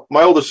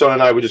 my oldest son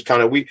and I would just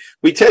kind of, we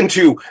tend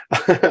to,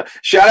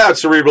 shout out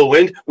Cerebral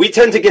Wind, we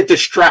tend to get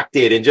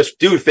distracted and just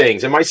do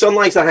things. And my son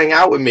likes to hang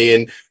out with me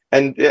and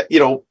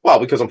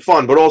because I'm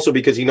fun, but also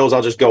because he knows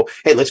I'll just go,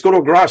 hey, let's go to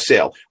a garage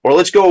sale, or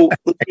let's go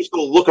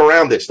look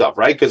around this stuff,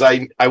 right? Because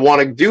I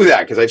want to do that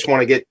because I just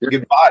want to get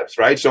good vibes,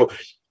 right?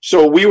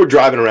 So we were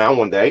driving around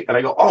one day, and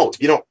I go, oh,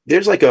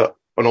 there's like an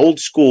old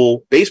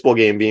school baseball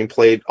game being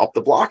played up the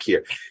block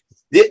here.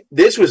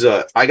 This was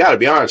I got to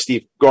be honest,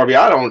 Steve Garvey,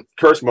 I don't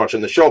curse much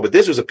on the show, but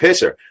this was a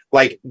pisser.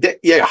 Like,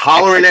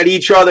 hollering at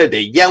each other, they're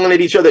yelling at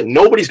each other.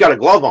 Nobody's got a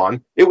glove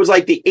on. It was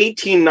like the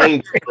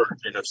 1890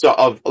 version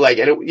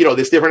of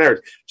this different era.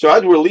 So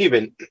as we're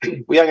leaving,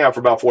 we hung out for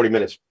about 40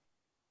 minutes.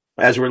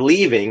 As we're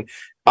leaving,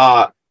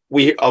 a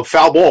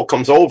foul ball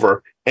comes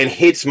over and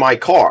hits my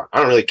car. I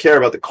don't really care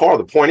about the car.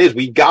 The point is,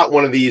 we got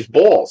one of these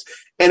balls,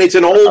 and it's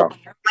an old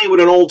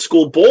with an old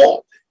school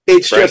ball.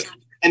 It's just.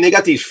 And they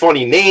got these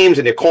funny names,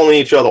 and they're calling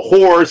each other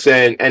horse,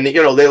 and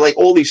they're like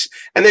all these,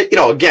 and then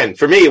again,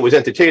 for me it was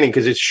entertaining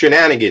because it's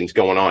shenanigans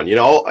going on.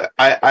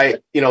 I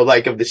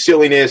like of the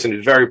silliness, and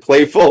it's very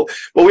playful.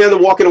 But we ended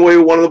up walking away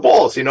with one of the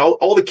balls.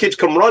 All the kids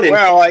come running.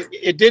 Well,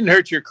 it didn't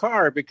hurt your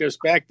car because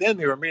back then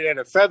they were made out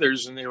of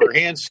feathers and they were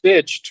hand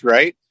stitched,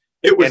 right?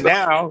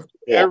 Now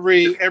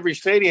every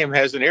stadium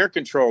has an air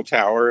control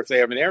tower if they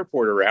have an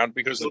airport around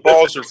because the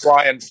balls are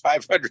flying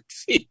 500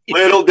 feet.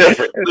 Little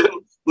different.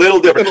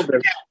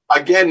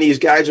 Again, these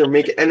guys are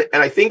making, and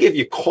I think if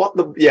you caught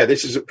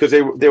this is because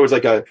there was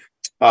like a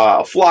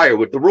flyer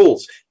with the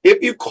rules.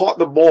 If you caught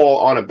the ball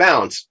on a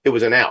bounce, it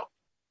was an out.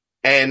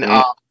 And,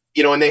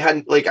 and they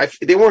hadn't,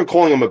 they weren't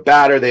calling them a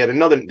batter. They had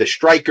the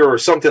striker or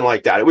something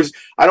like that. It was,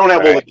 I don't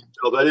have all the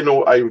details. I didn't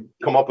know I would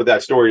come up with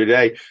that story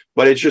today,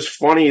 but it's just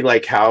funny,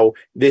 like how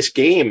this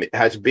game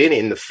has been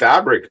in the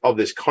fabric of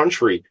this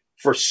country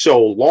for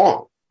so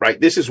long, right?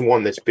 This is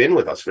one that's been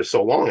with us for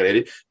so long,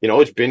 and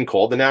it's been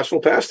called the national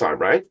pastime,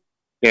 right?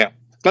 Yeah.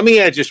 Let me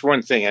add just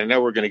one thing. I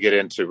know we're going to get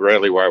into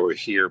really why we're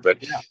here, but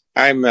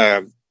I'm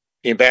the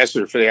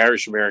ambassador for the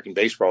Irish American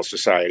Baseball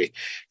Society,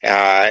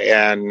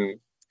 and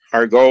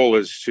our goal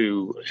is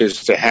to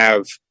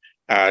have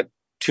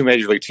two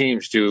major league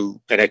teams do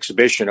an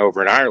exhibition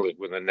over in Ireland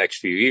within the next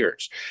few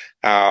years.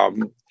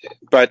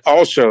 But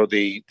also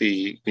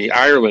the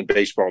Ireland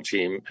baseball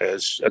team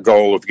has a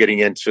goal of getting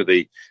into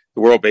the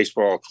World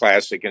Baseball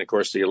Classic and, of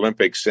course, the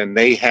Olympics. And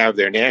they have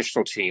their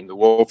national team, the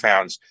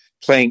Wolfhounds,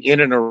 playing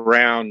in and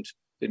around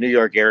the New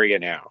York area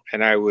now.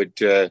 And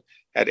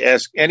I'd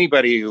ask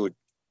anybody who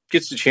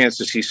gets the chance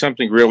to see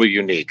something really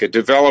unique, a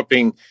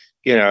developing,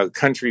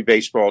 country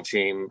baseball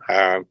team.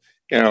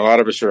 A lot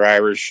of us are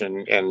Irish,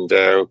 and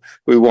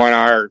we want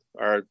our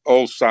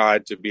old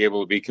side to be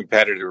able to be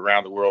competitive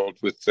around the world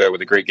with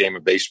a great game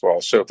of baseball.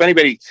 So if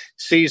anybody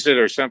sees it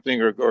or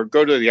something, or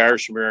go to the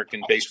Irish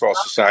American Baseball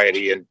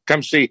Society and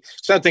come see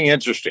something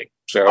interesting.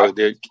 So I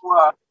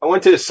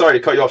went to this. Sorry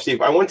to cut you off,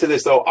 Steve. I went to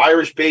this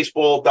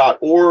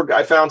irishbaseball.org.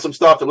 I found some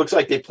stuff. It looks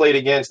like they played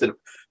against the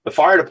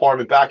fire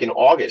department back in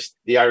August.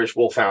 The Irish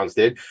Wolfhounds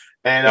did.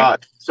 And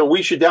so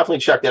we should definitely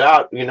check that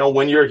out.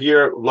 When you're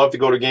here, love to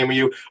go to a game with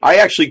you. I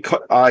actually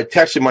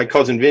texted my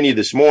cousin Vinny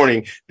this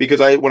morning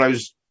because when I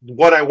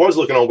was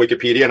looking on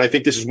Wikipedia, and I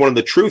think this is one of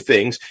the true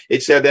things,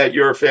 it said that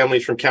your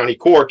family's from County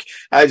Cork.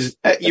 As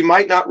you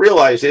might not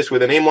realize this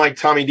with a name like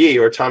Tommy D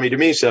or Tommy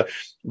DeMisa,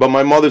 but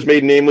my mother's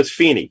maiden name was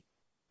Feeney.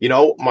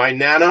 My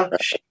Nana,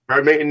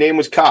 her maiden name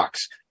was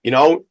Cox.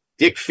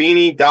 Dick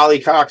Feeney, Dolly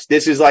Cox.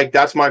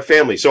 That's my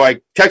family. So I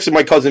texted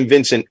my cousin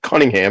Vincent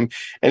Cunningham,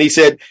 and he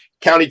said,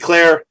 County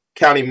Clare,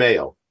 County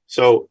Mayo.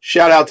 So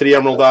shout out to the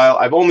Emerald Isle.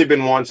 I've only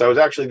been once. I was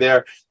actually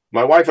there.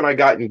 My wife and I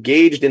got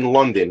engaged in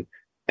London,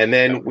 and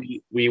then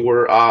we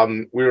were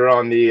on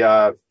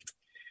the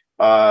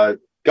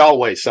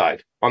Galway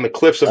side on the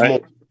cliffs of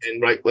Moher,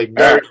 and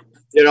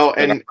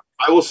and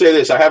I will say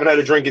this: I haven't had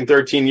a drink in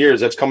 13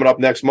 years. That's coming up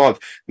next month,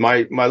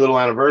 my little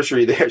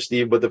anniversary there,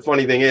 Steve. But the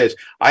funny thing is,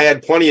 I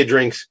had plenty of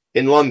drinks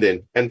in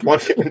London, and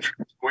plenty of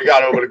drinks we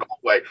got over the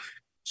Galway.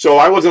 So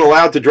I wasn't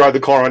allowed to drive the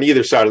car on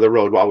either side of the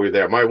road while we were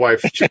there. My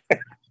wife,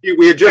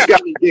 we had just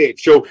gotten engaged.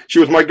 So she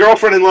was my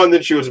girlfriend in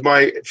London. She was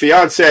my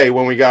fiance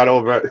when we got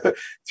over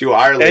to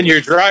Ireland. And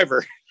your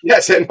driver.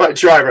 Yes, and my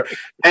driver.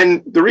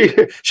 And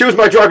she was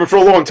my driver for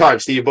a long time,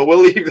 Steve, but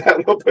we'll leave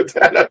that. We'll put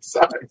that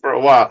aside for a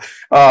while.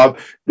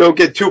 Don't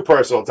get too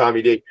personal,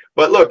 Tommy D.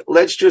 But look,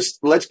 let's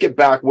get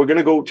back. We're going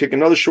to go take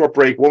another short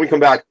break. When we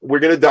come back, we're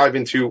going to dive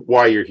into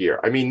why you're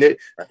here. I mean,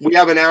 we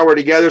have an hour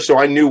together, so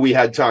I knew we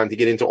had time to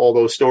get into all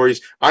those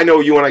stories. I know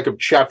you and I could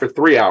chat for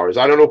 3 hours.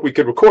 I don't know if we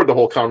could record the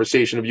whole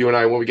conversation of you and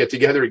I when we get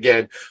together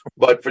again,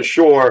 but for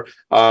sure,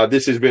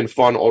 this has been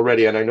fun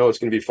already, and I know it's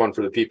going to be fun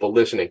for the people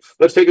listening.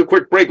 Let's take a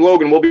quick break,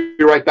 Logan. We'll be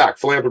right back.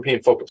 Philanthropy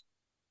in Focus.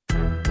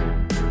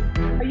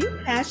 Are you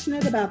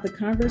passionate about the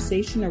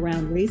conversation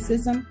around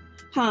racism?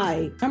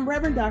 Hi, I'm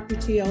Reverend Dr.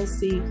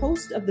 TLC,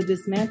 host of the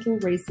Dismantle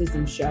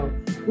Racism Show,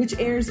 which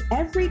airs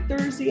every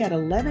Thursday at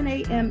 11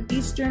 a.m.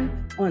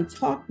 Eastern on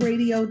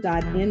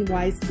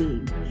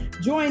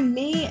talkradio.nyc. Join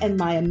me and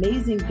my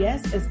amazing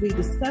guests as we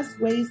discuss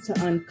ways to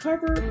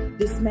uncover,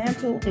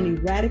 dismantle, and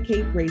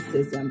eradicate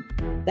racism.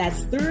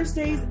 That's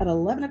Thursdays at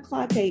 11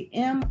 o'clock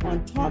a.m.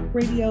 on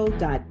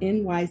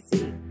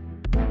talkradio.nyc.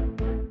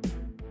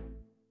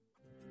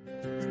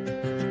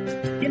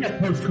 In a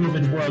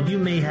post-COVID world, you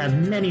may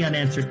have many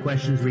unanswered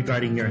questions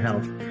regarding your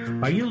health.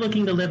 Are you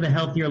looking to live a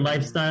healthier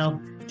lifestyle?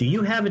 Do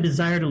you have a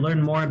desire to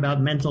learn more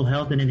about mental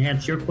health and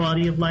enhance your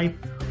quality of life?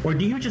 Or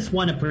do you just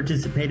want to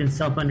participate in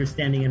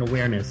self-understanding and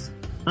awareness?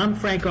 I'm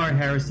Frank R.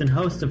 Harrison,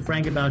 host of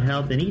Frank About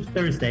Health, and each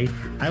Thursday,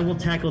 I will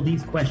tackle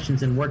these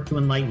questions and work to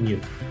enlighten you.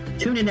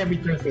 Tune in every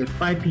Thursday at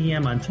 5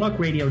 p.m. on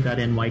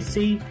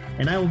talkradio.nyc,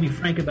 and I will be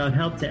Frank About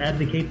Health to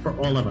advocate for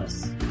all of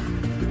us.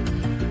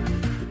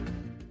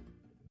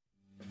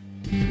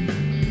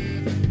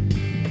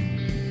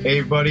 Hey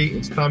everybody,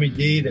 it's Tommy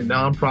D, the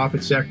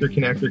Nonprofit Sector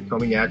Connector,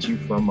 coming at you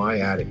from my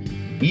attic.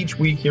 Each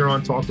week here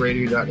on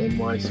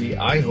talkradio.nyc,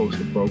 I host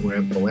the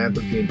program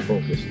Philanthropy in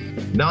Focus.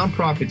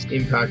 Nonprofits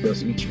impact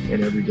us each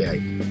and every day,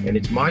 and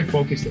it's my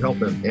focus to help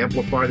them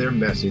amplify their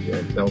message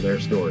and tell their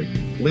story.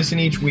 Listen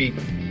each week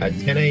at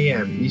 10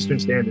 a.m.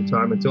 Eastern Standard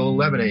Time until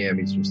 11 a.m.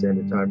 Eastern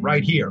Standard Time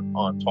right here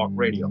on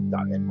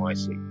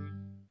talkradio.nyc.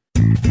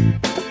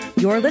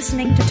 You're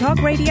listening to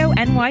Talk Radio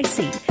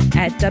NYC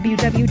at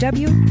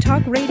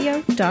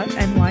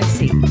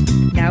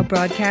www.talkradio.nyc. Now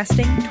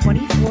broadcasting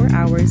 24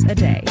 hours a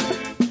day.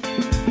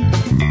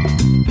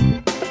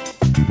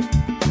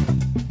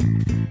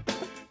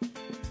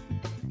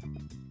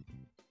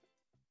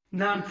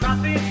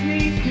 Nonprofits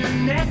need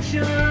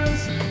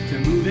connections to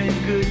move in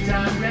good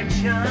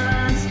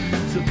directions.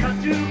 So cut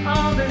through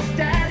all the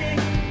static.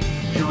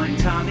 Join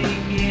Tommy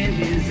in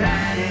his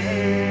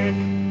attic.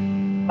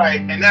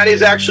 Right, and that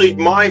is actually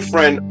my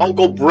friend,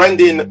 Uncle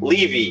Brendan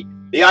Levy,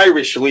 the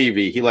Irish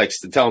Levy, he likes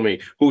to tell me,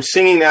 who's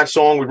singing that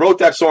song. We wrote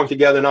that song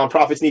together.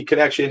 Nonprofits need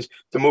connections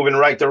to move in the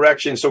right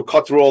direction. So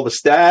cut through all the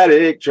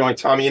static. Join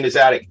Tommy in his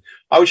attic.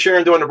 I was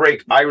sharing during the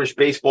break, Irish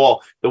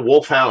baseball, the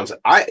Wolfhounds.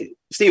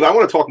 Steve, I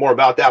want to talk more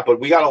about that, but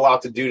we got a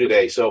lot to do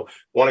today, so I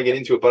want to get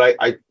into it. But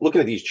I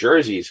looking at these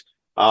jerseys,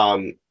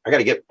 I got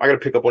to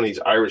pick up one of these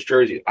Irish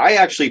jerseys. I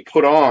actually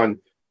put on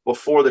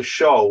before the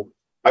show.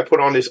 I put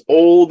on this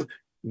old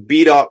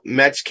beat up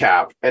Mets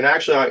cap, and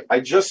actually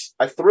I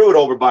threw it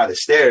over by the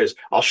stairs.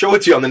 I'll show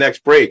it to you on the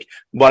next break,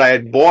 but I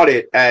had bought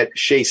it at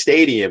Shea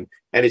Stadium,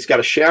 and it's got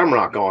a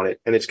shamrock on it,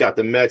 and it's got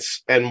the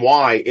Mets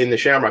NY in the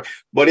shamrock,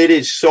 but it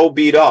is so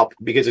beat up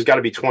because it's got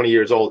to be 20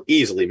 years old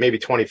easily, maybe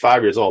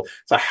 25 years old.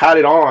 So I had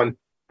it on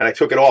and I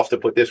took it off to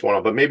put this one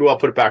on, but maybe I'll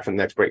put it back for the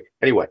next break.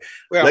 Anyway,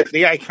 well,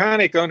 the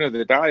iconic owner of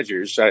the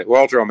Dodgers,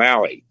 Walter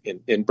O'Malley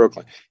in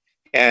Brooklyn,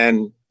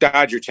 and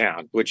Dodger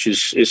Town, which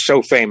is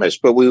so famous,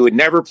 but we would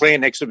never play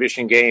an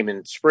exhibition game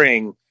in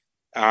spring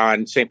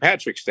on St.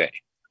 Patrick's Day.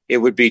 It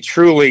would be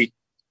truly,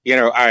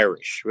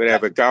 Irish. We'd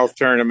have a golf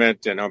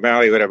tournament and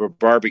O'Malley would have a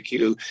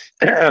barbecue.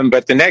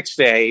 But the next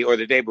day or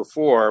the day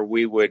before,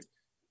 we would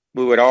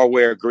all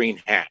wear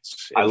green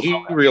hats. And he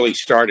really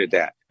started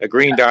that, a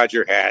green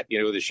Dodger hat,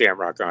 with a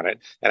shamrock on it.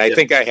 And I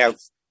think I have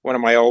one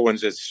of my old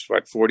ones that's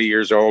 40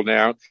 years old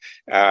now,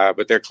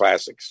 but they're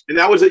classics. And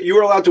that was it. You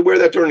were allowed to wear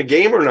that during the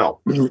game or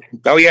no?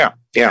 Oh yeah.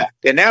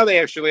 And now they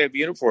actually have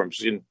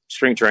uniforms in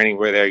spring training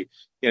where they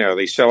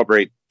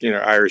celebrate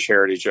Irish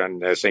heritage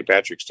on St.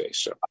 Patrick's Day.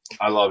 So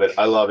I love it.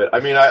 I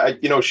mean, I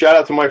shout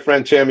out to my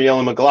friend Tammy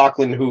Ellen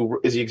McLaughlin,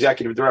 who is the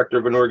executive director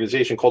of an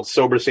organization called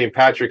Sober St.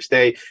 Patrick's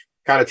Day,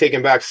 kind of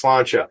taking back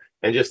Slancha.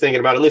 And just thinking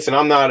about it, listen,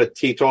 I'm not a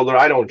teetotaler.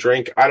 I don't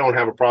drink. I don't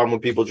have a problem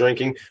with people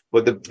drinking.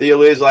 But the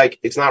deal is,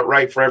 it's not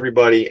right for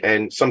everybody.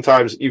 And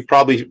sometimes you've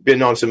probably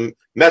been on some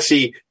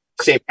messy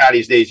St.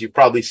 Patty's days you've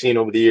probably seen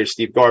over the years,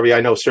 Steve Garvey. I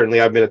know certainly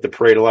I've been at the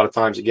parade a lot of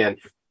times. Again,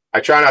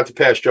 I try not to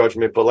pass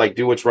judgment, but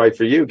do what's right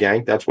for you,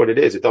 gang. That's what it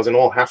is. It doesn't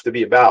all have to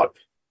be about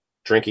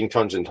drinking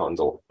tons and tons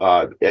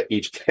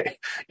each day,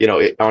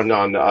 on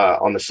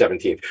the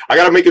 17th. I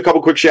got to make a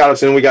couple quick shout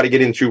outs and then we got to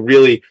get into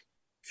really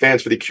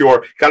Fans for the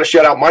Cure. Got to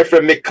shout out my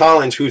friend Mick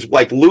Collins, who's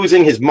like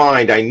losing his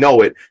mind. I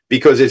know it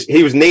because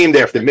he was named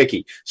after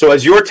Mickey. So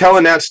as you're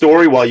telling that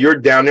story while you're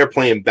down there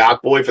playing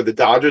bat boy for the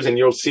Dodgers and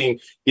you're seeing,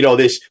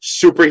 this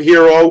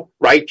superhero,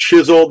 right?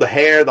 Chiseled, the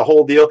hair, the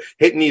whole deal,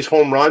 hitting these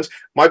home runs.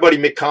 My buddy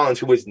Mick Collins,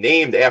 who was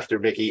named after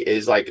Mickey,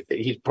 is like,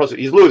 he's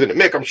losing it.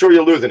 Mick, I'm sure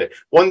you're losing it.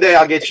 One day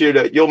I'll get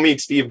you'll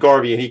meet Steve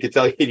Garvey and he can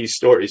tell you these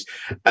stories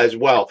as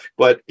well.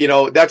 But,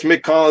 that's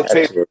Mick Collins.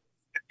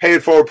 Pay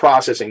It Forward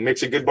Processing.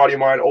 Mick's a good buddy of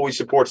mine, always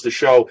supports the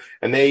show,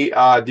 and they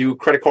do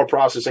credit card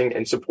processing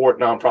and support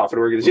nonprofit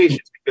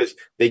organizations because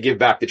they give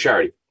back to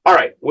charity. All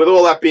right, with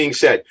all that being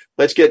said,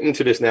 let's get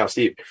into this now,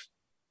 Steve.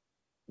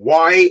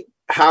 Why,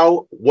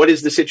 how, what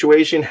is the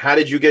situation? How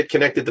did you get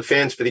connected to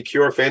Fans for the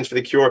Cure? Fans for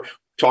the Cure,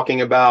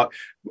 talking about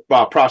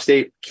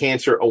Prostate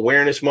Cancer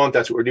Awareness Month.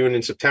 That's what we're doing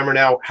in September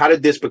now. How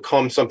did this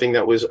become something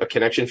that was a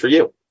connection for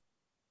you?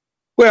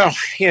 Well,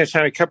 it's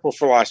a couple of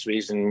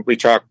philosophies, and we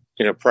talked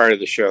prior to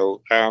the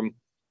show.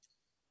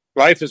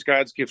 Life is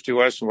God's gift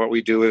to us, and what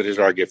we do with it is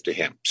our gift to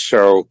him.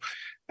 So,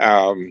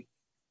 and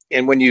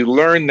when you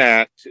learn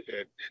that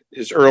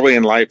as early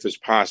in life as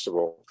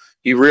possible,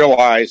 you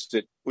realize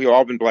that we've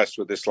all been blessed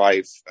with this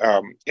life,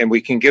 and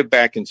we can give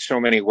back in so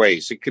many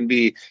ways. It can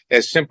be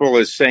as simple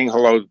as saying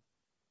hello,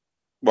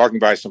 walking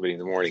by somebody in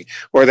the morning,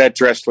 or that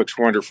dress looks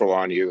wonderful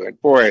on you, and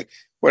boy,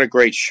 what a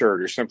great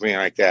shirt, or something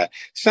like that.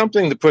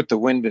 Something to put the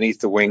wind beneath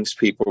the wings,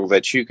 people,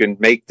 that you can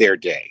make their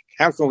day.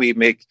 How can we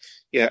make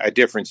a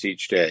difference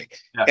each day?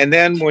 Yeah. And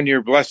then when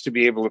you're blessed to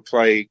be able to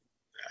play,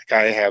 like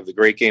I have, the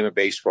great game of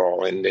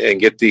baseball and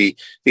get the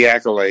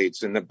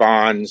accolades and the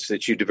bonds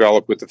that you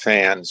develop with the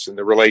fans and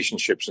the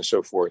relationships and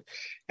so forth.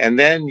 And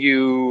then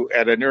you,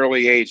 at an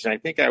early age, and I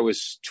think I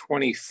was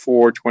about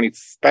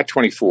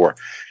 24,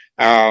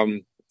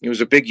 it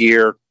was a big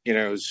year. It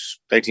was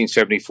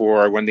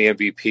 1974. I won the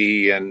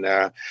MVP and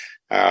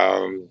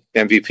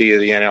MVP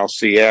of the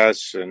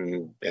NLCS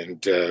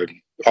and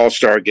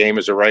All-Star game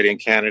as a write-in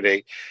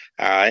candidate.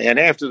 And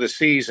after the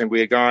season,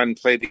 we had gone and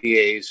played the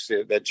A's,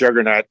 that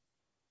juggernaut,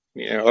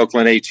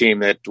 Oakland A team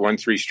that won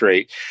 3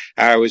 straight.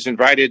 I was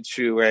invited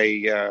to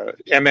a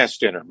MS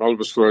dinner,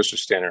 multiple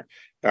sclerosis dinner.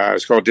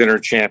 It's called Dinner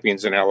of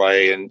Champions in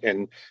LA,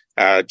 and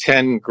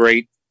 10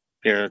 great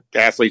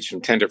athletes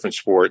from 10 different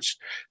sports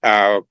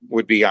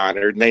would be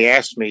honored. And they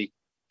asked me,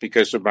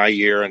 because of my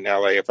year in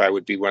LA, if I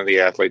would be one of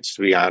the athletes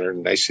to be honored.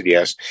 And I said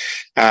yes.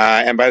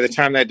 And by the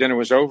time that dinner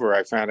was over,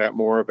 I found out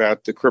more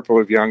about the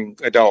cripple of young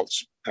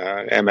adults,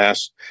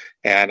 MS.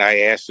 And I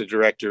asked the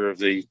director of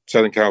the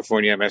Southern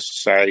California MS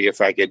Society if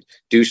I could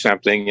do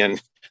something.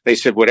 And they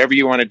said, whatever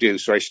you want to do.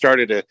 So I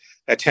started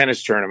a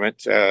tennis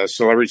tournament, a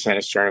celebrity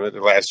tennis tournament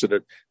that lasted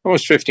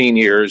almost 15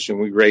 years. And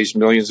we raised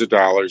millions of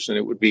dollars. And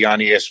it would be on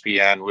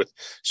ESPN with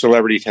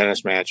celebrity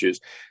tennis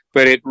matches.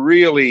 But it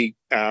really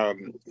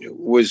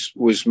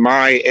was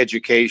my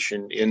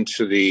education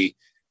into the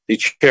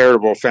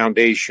charitable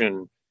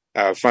foundation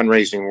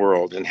fundraising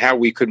world and how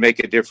we could make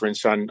a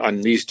difference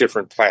on these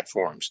different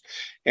platforms.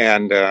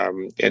 And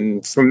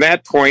from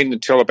that point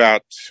until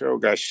about,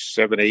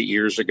 7-8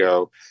 years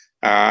ago,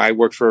 I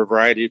worked for a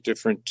variety of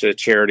different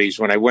charities.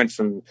 When I went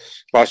from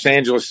Los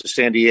Angeles to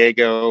San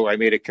Diego, I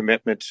made a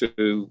commitment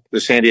to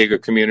the San Diego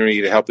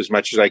community to help as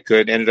much as I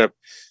could. Ended up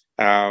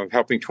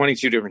helping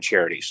 22 different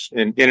charities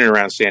in and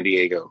around San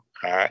Diego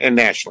and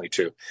nationally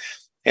too.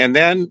 And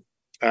then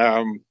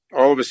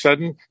all of a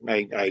sudden,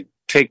 I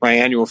take my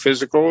annual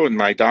physical, and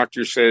my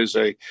doctor says,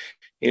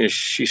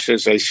 she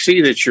says, I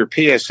see that your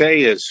PSA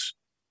has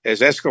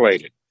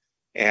escalated.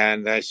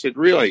 And I said,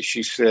 really?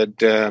 She said,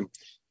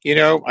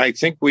 I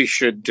think we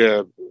should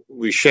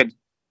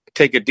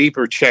take a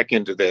deeper check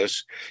into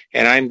this,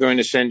 and I'm going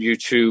to send you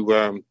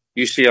to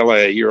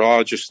UCLA,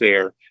 urologist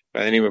there,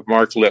 by the name of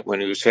Mark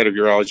Litwin, who's head of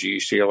urology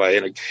at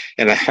UCLA.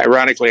 And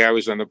ironically, I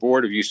was on the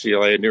board of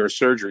UCLA in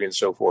neurosurgery and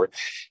so forth.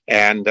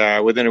 And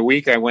within a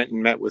week, I went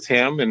and met with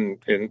him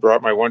and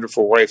brought my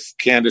wonderful wife,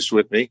 Candace,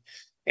 with me.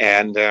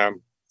 And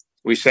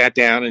we sat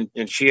down,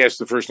 and she asked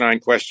the first 9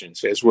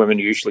 questions, as women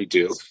usually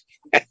do.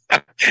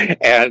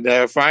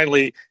 And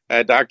finally,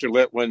 Dr.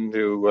 Litwin,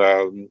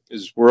 who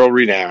is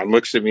world-renowned,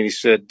 looks at me and he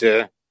said,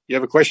 you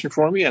have a question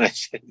for me? And I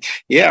said,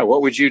 yeah,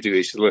 what would you do?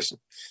 He said, listen.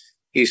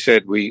 He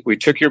said, we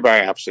took your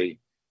biopsy.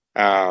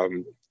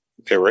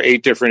 There were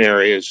 8 different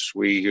areas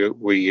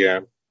we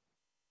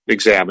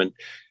examined.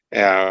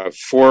 4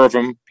 of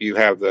them, you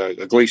have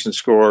a Gleason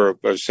score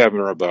of 7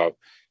 or above.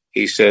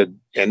 He said,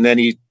 and then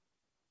he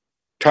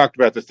talked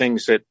about the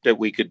things that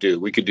we could do.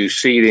 We could do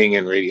seeding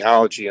and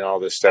radiology and all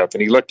this stuff.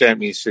 And he looked at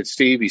me, he said,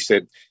 Steve, he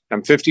said,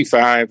 I'm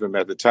 55. I'm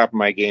at the top of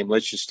my game.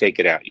 Let's just take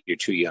it out. You're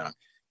too young.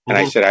 And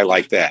I said, I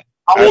like that.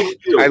 How old were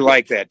you? I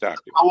like that,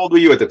 doctor. How old were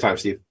you at the time,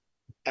 Steve?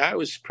 I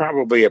was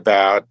probably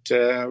about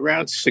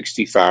around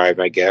 65,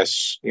 I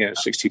guess.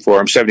 64.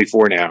 I'm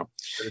 74 now.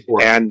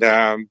 74.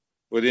 And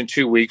within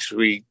 2 weeks,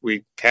 we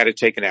had it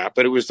taken out.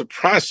 But it was the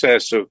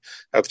process of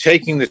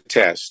taking the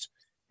test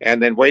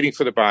and then waiting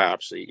for the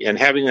biopsy and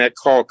having that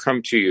call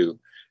come to you,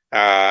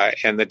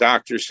 and the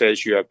doctor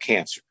says you have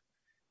cancer.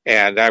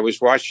 And I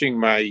was watching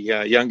my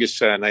youngest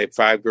son. I have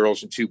 5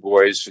 girls and 2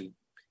 boys, and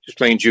just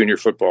playing junior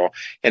football.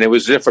 And it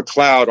was as if a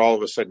cloud all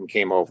of a sudden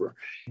came over,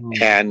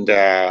 and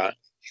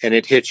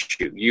it hits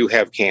you. You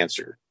have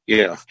cancer.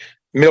 You know,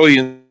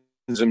 millions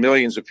and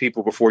millions of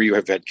people before you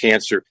have had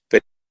cancer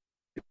that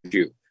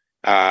you.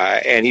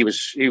 And he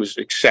was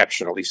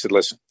exceptional. He said,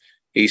 "Listen,"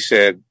 he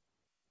said,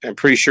 "I'm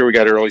pretty sure we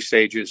got early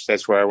stages.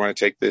 That's why I want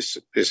to take this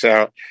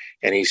out."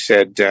 And he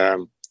said,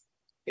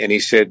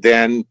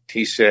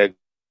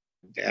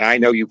 and I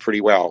know you pretty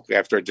well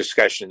after our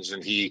discussions,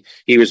 and he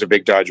was a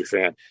big Dodger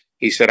fan.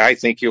 He said, "I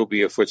think you'll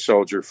be a foot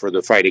soldier for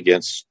the fight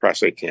against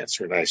prostate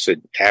cancer." And I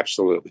said,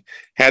 "Absolutely."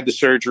 Had the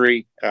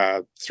surgery.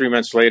 3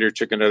 months later,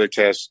 took another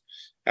test.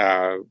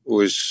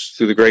 Was,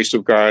 through the grace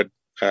of God,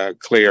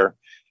 clear.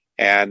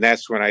 And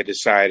that's when I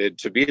decided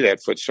to be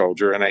that foot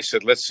soldier. And I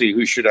said, let's see,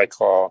 who should I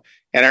call?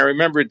 And I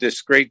remembered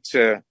this great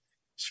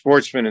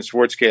sportsman and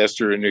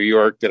sportscaster in New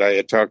York that I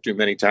had talked to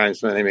many times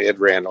by the name of Ed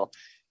Randall.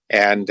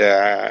 And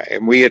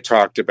we had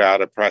talked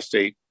about a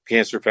prostate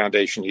cancer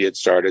foundation he had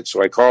started.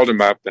 So I called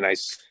him up and I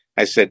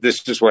said,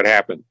 "This is what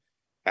happened.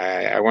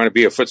 I want to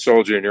be a foot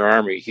soldier in your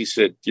army." He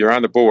said, "You're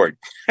on the board."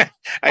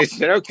 I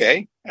said,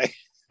 "Okay."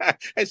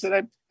 I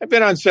said, I've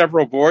been on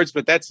several boards,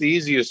 but that's the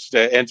easiest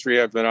entry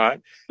I've been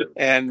on.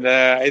 And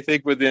I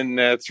think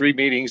within 3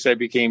 meetings, I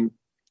became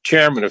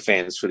chairman of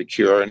Fans for the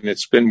Cure. And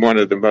it's been one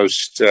of the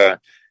most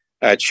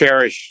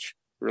cherished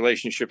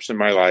relationships in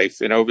my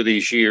life. And over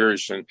these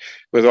years, and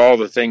with all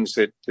the things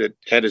that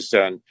Ed has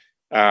done,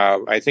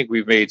 I think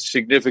we've made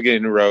significant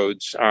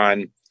inroads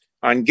on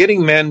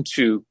getting men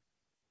who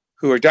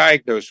are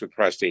diagnosed with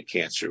prostate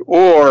cancer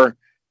or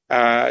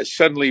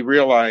suddenly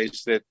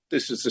realize that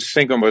this is the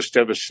single most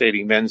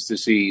devastating men's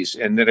disease,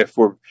 and that if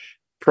we're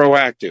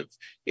proactive,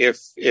 if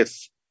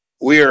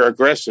we are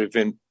aggressive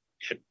in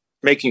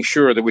making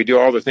sure that we do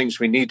all the things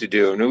we need to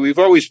do, and we've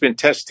always been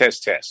test.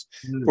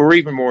 We're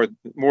even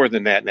more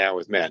than that now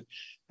with men.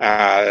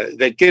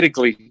 That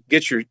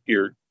get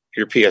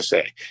your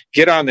PSA,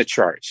 get on the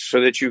charts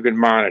so that you can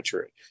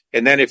monitor it,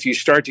 and then if you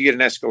start to get an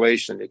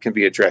escalation, it can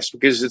be addressed,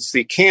 because it's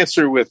the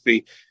cancer with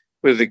the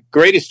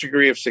greatest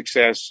degree of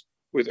success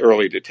with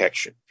early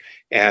detection.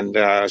 And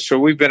so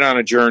we've been on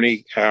a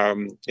journey,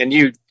 and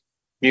you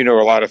know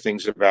a lot of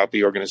things about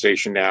the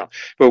organization now,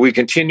 but we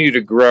continue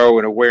to grow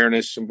in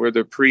awareness, and we're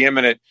the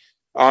preeminent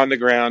on the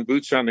ground,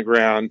 boots on the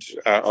ground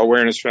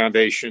awareness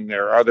foundation.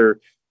 There are other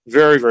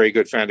very, very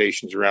good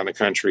foundations around the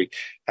country,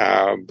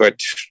 but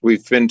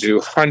we've been to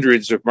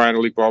hundreds of minor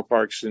league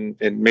ballparks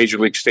and major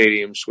league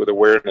stadiums with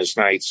awareness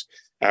nights,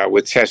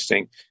 with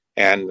testing.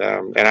 And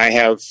I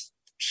have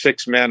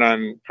 6 men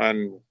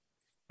on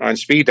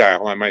speed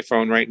dial on my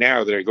phone right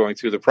now that are going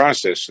through the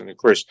process. And of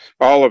course,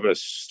 all of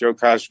us, Joe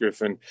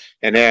Cosgrove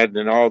and Ed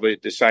and all the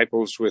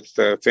disciples with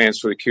Fans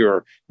for the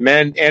Cure,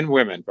 men and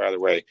women, by the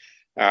way,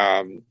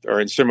 are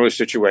in similar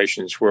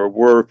situations where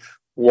we're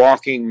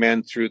walking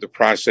men through the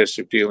process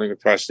of dealing with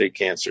prostate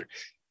cancer.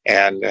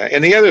 And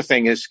the other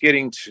thing is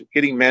getting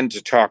men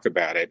to talk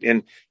about it.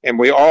 And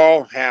we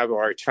all have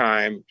our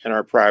time and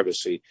our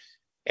privacy.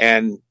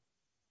 And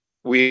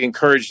we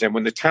encourage them,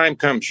 when the time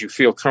comes, you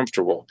feel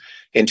comfortable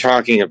in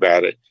talking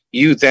about it,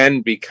 you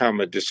then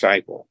become a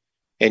disciple,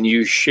 and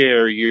you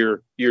share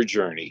your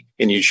journey,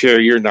 and you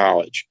share your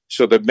knowledge,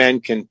 so that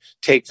men can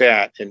take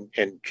that and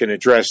can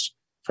address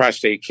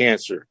prostate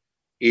cancer,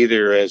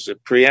 either as a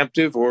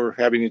preemptive or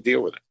having to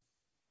deal with it.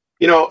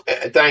 You know,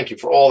 thank you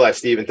for all that,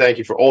 Stephen. Thank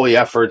you for all the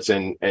efforts,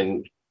 and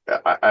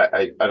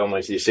I don't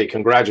like to say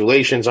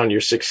congratulations on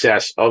your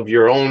success of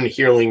your own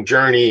healing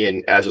journey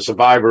and as a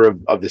survivor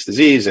of this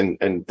disease.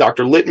 And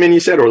Dr. Litwin, you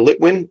said, or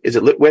Litwin? Is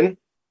it Litwin?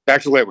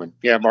 Dr. Litwin.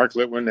 Yeah, Mark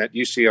Litwin at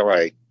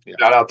UCLA. Yeah.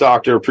 Shout out,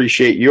 Doctor.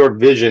 Appreciate your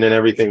vision and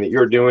everything that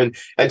you're doing.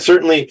 And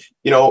certainly,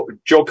 you know,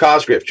 Joe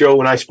Cosgrove. Joe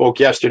and I spoke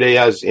yesterday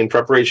as in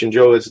preparation.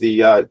 Joe is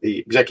the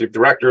executive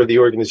director of the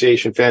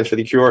organization Fans for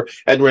the Cure.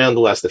 Ed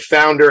Randall as the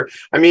founder.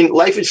 I mean,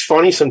 life is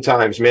funny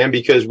sometimes, man,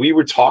 because we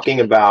were talking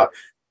about,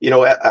 you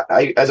know,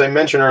 as I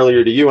mentioned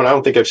earlier to you, and I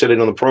don't think I've said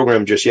it on the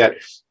program just yet,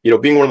 you know,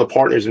 being one of the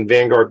partners in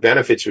Vanguard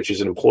Benefits, which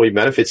is an employee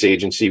benefits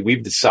agency,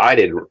 we've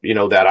decided, you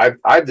know, that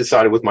I've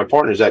decided with my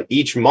partners that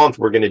each month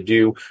we're going to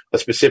do a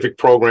specific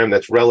program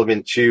that's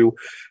relevant to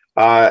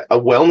a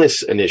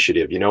wellness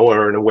initiative, you know,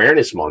 or an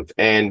awareness month.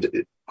 And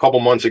a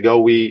couple months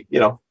ago, we, you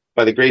know,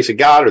 by the grace of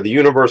God or the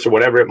universe or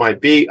whatever it might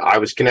be, I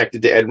was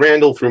connected to Ed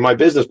Randall through my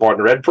business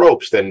partner, Ed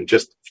Probst, and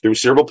just through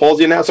cerebral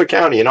palsy in Nassau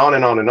County, and on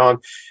and on and on.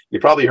 You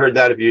probably heard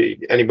that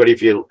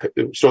if you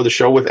saw the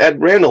show with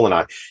Ed Randall and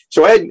I.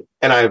 So Ed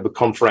and I have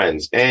become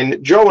friends,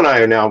 and Joe and I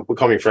are now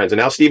becoming friends, and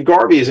now Steve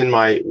Garvey is in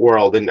my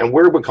world, and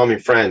we're becoming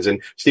friends.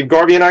 And Steve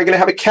Garvey and I are going to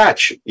have a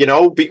catch. You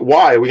know,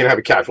 why are we going to have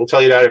a catch? We'll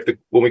tell you that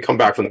when we come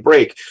back from the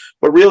break.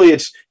 But really,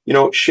 it's, you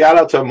know, shout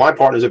out to my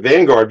partners at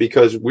Vanguard,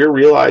 because we're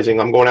realizing,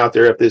 I'm going out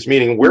there after this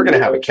meeting, we're going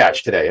to have a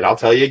catch today, and I'll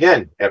tell you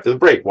again after the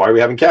break why are we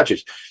having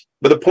catches.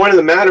 But the point of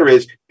the matter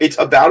is, it's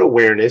about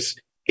awareness.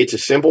 It's a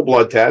simple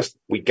blood test.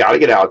 We got to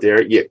get out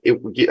there.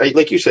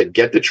 Like you said,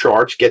 get the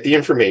charts, get the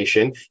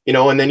information,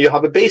 and then you'll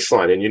have a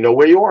baseline and you know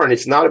where you are, and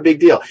it's not a big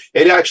deal.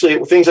 It actually,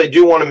 things I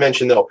do want to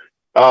mention though,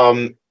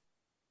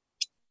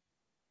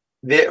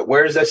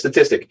 where is that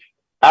statistic?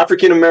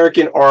 African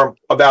American are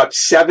about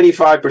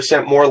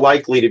 75% more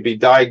likely to be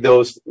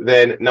diagnosed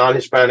than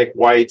non-Hispanic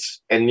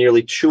whites, and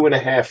nearly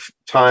 2.5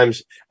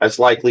 times as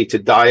likely to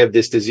die of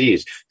this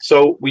disease.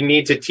 So we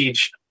need to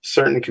teach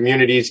certain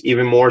communities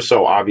even more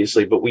so,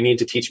 obviously, but we need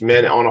to teach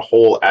men on a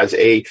whole as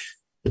a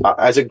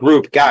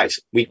group. Guys,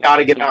 we got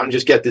to get out and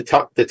just get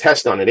the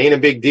test done. It ain't a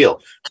big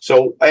deal.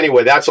 So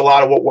anyway, that's a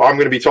lot of what I'm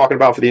going to be talking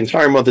about for the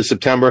entire month of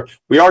September.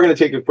 We are going to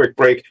take a quick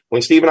break.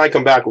 When Steve and I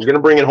come back, we're going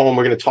to bring it home.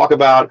 We're going to talk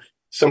about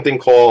something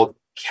called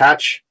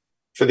Catch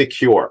for the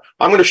Cure.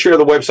 I'm going to share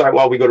the website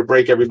while we go to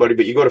break, everybody,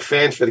 but you go to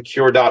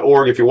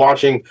fansforthecure.org. If you're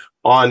watching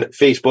on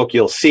Facebook,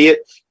 you'll see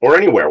it, or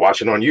anywhere,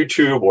 watching on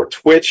YouTube or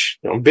Twitch.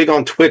 I'm big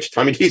on Twitch.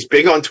 Tommy D's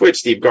big on Twitch,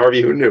 Steve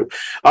Garvey, who knew?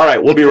 All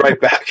right, we'll be right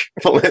back.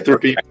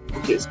 Philanthropy.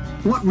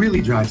 What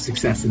really drives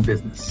success in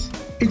business?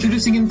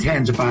 Introducing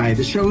Intangify,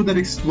 the show that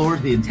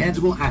explores the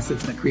intangible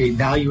assets that create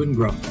value and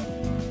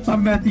growth.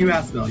 I'm Matthew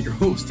Asbell, your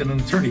host and an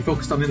attorney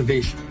focused on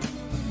innovation.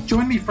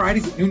 Join me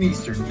Fridays at noon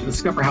Eastern to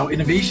discover how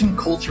innovation,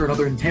 culture, and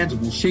other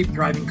intangibles shape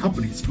thriving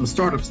companies from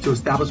startups to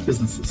established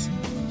businesses.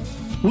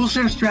 We'll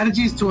share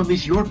strategies to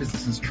unleash your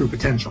business's true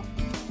potential.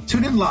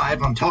 Tune in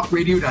live on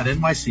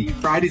talkradio.nyc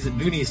Fridays at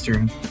noon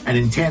Eastern and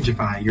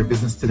Intangify your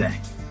business today.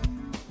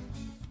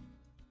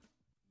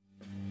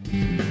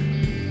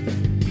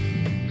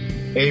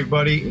 Hey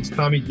everybody, it's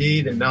Tommy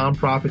D, the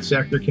nonprofit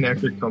sector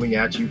connector, coming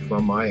at you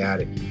from my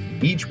attic.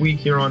 Each week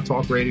here on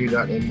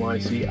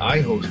talkradio.nyc, I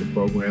host a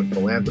program,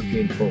 Philanthropy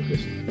in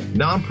Focus.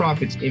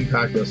 Nonprofits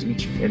impact us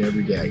each and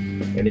every day,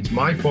 and it's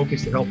my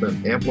focus to help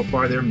them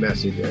amplify their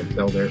message and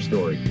tell their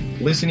story.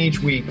 Listen each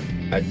week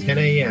at 10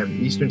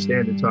 a.m. Eastern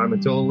Standard Time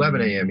until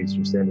 11 a.m.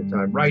 Eastern Standard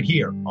Time, right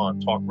here on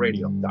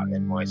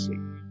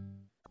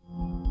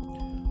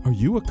talkradio.nyc. Are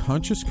you a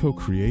conscious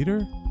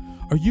co-creator?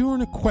 Are you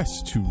on a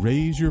quest to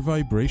raise your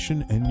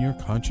vibration and your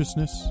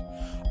consciousness?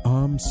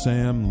 I'm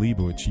Sam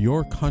Leibowitz,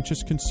 your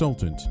conscious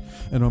consultant,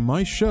 and on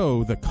my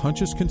show, The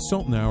Conscious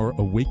Consultant Hour,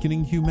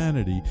 Awakening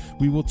Humanity,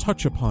 we will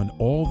touch upon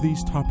all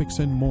these topics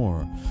and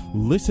more.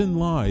 Listen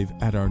live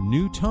at our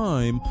new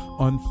time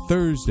on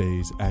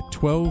Thursdays at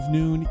 12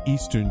 noon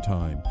Eastern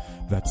Time.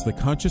 That's The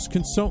Conscious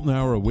Consultant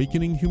Hour,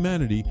 Awakening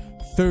Humanity,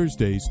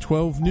 Thursdays,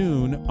 12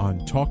 noon on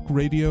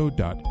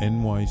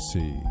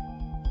talkradio.nyc.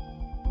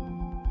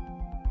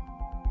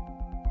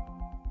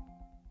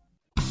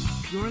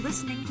 You're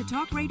listening to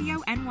Talk Radio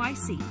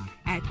NYC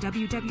at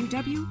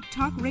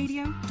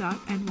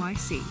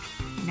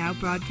www.talkradio.nyc. Now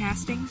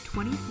broadcasting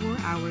 24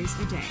 hours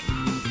a day.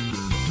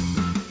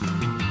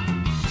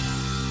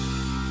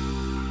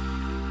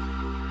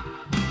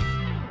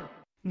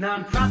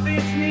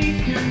 Nonprofits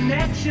need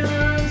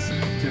connections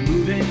to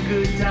move in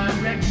good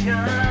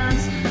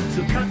directions.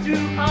 So cut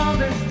through all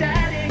the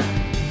static.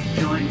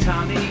 Join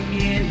Tommy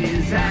in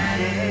his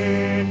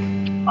attic.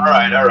 All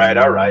right.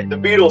 The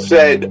Beatles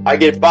said, I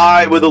get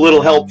by with a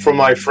little help from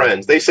my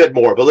friends. They said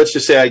more, but let's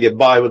just say I get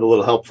by with a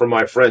little help from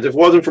my friends. If it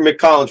wasn't for Mick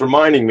Collins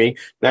reminding me,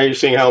 now you're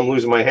seeing how I'm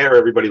losing my hair,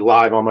 everybody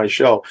live on my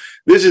show.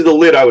 This is the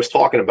lid I was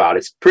talking about.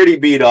 It's pretty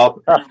beat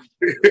up.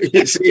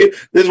 You see,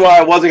 this is why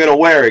I wasn't going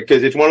to wear it,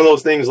 because it's one of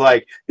those things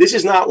like, this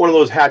is not one of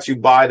those hats you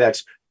buy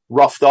that's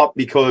roughed up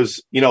because,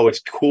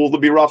 it's cool to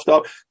be roughed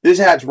up. This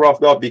hat's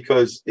roughed up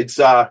because it's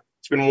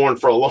been worn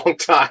for a long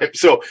time.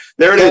 So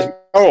there it is.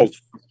 Old.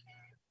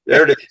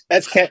 There it is.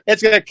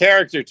 It's got a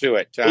character to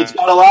it. It's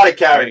got a lot of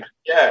character.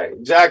 Yeah,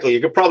 exactly.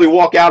 You could probably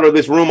walk out of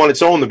this room on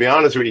its own, to be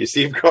honest with you.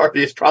 Steve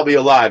Garvey is probably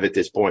alive at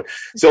this point.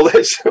 So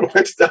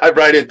let's dive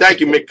right in. Thank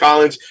you, Mick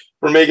Collins,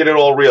 for making it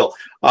all real.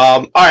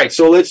 All right,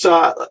 so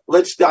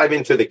let's dive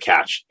into the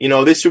catch.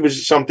 This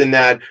was something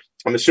that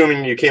I'm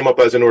assuming you came up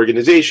as an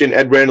organization.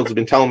 Ed Randall's has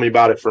been telling me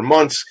about it for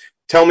months.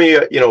 Tell me,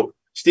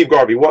 Steve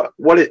Garvey,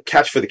 what is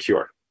Catch for the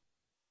Cure?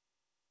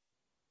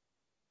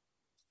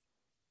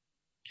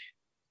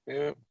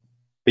 Yeah.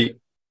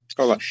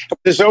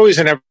 There's always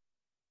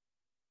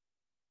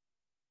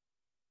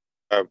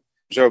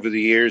over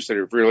the years that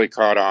have really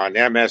caught on.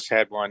 MS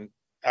had one,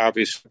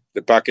 obviously,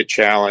 the bucket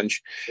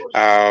challenge,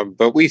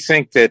 but we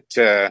think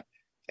that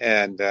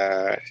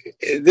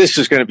this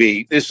is going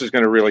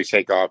to really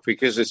take off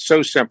because it's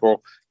so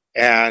simple.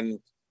 And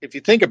if you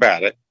think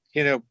about it,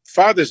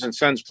 fathers and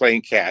sons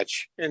playing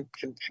catch and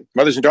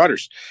mothers and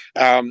daughters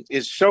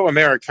is so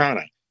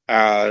Americana.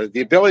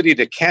 The ability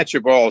to catch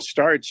a ball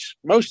starts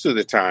most of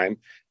the time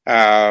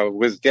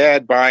with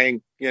dad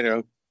buying,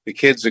 the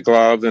kids a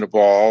glove and a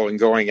ball and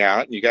going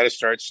out, and you got to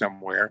start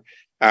somewhere.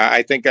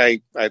 I think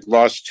I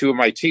lost 2 of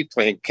my teeth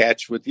playing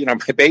catch with, my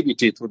baby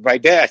teeth with my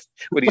dad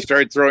when he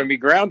started throwing me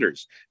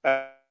grounders.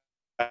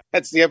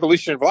 That's the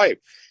evolution of life.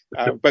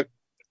 But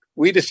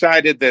we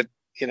decided that,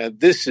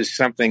 this is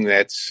something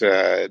that's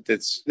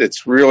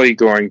really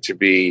going to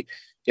be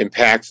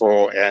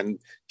impactful, and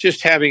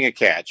just having a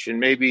catch and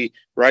maybe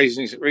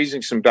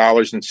raising some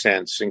dollars and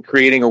cents and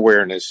creating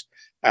awareness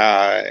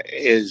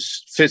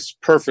fits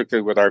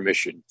perfectly with our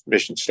mission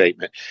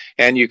statement.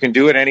 And you can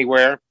do it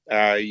anywhere.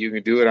 You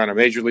can do it on a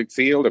major league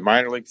field, a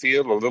minor league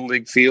field, a little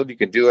league field. You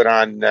can do it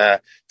on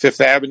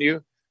Fifth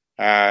Avenue.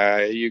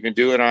 You can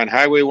do it on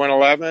Highway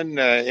 111,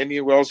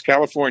 Indian Wells,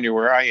 California,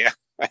 where I am.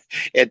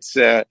 It's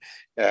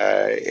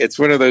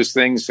one of those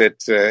things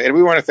that, and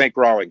we want to thank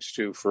Rawlings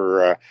too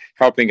for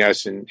helping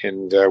us and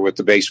with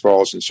the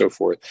baseballs and so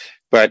forth.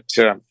 But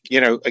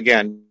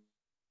again,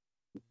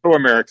 Pro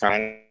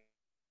Americana,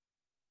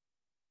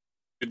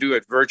 to do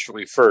it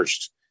virtually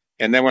first,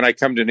 and then when I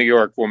come to New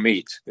York, we'll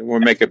meet and we'll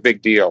make a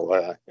big deal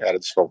out of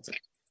this whole thing.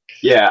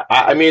 Yeah,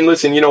 I mean,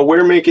 listen,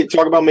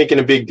 talk about making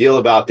a big deal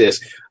about this.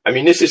 I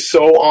mean, this is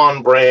so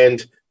on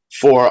brand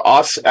for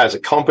us as a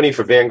company,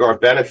 for Vanguard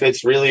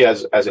Benefits, really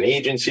as an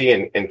agency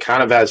and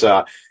kind of as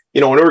an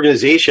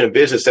organization, a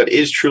business that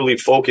is truly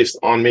focused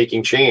on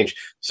making change.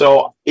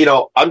 So,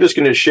 I'm just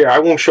going to share, I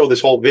won't show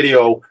this whole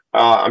video.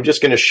 I'm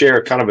just going to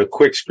share kind of a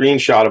quick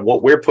screenshot of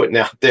what we're putting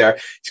out there.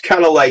 It's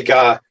kind of like,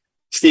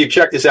 Steve,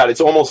 check this out. It's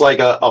almost like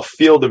a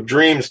field of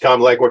dreams, kind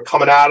of like we're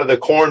coming out of the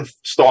corn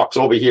stalks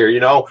over here,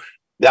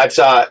 That's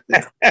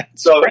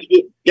so,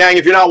 gang,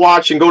 if you're not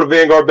watching, go to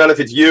Vanguard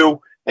Benefits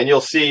and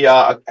you'll see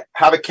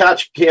Have a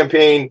Catch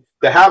campaign.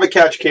 The Have a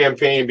Catch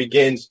campaign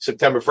begins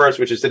September 1st,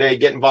 which is today.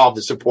 Get involved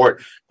to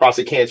support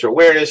prostate cancer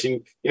awareness.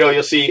 And,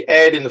 you'll see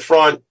Ed in the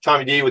front,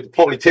 Tommy D with the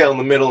ponytail in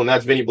the middle, and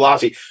that's Vinny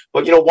Blasi.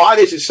 But, why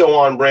this is so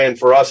on brand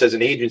for us as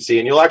an agency,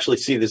 and you'll actually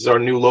see this is our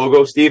new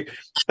logo, Steve.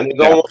 And they're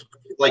going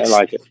I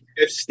like it.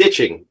 It's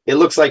stitching. It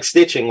looks like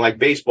stitching, like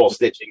baseball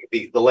stitching,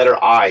 the letter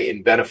I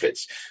in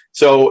benefits.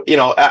 So,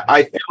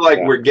 I feel like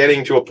we're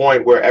getting to a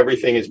point where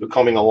everything is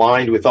becoming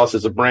aligned with us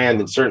as a brand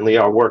and certainly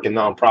our work in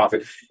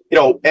nonprofit.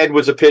 Ed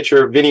was a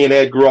pitcher. Vinny and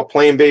Ed grew up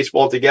playing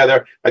baseball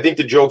together. I think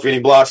the joke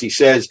Vinny Blasi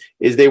says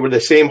is they were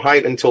the same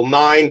height until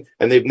 9,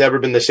 and they've never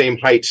been the same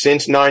height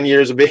since 9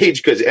 years of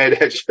age because Ed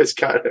has just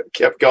kind of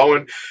kept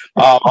going.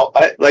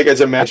 Like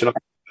as I mentioned,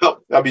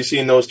 I'll be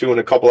seeing those two in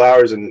a couple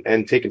hours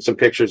and taking some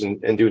pictures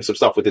and doing some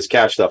stuff with this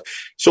catch stuff.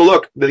 So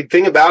look, the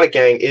thing about it,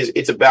 gang, is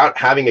it's about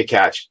having a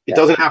catch. It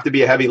doesn't have to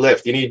be a heavy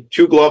lift. You need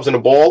 2 gloves and a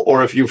ball,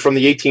 or if you're from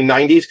the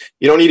 1890s,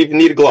 you don't even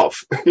need a glove.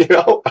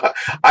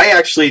 I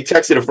actually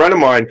texted a friend of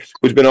mine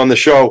who's been on the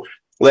show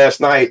last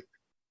night,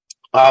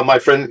 my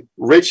friend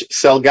Rich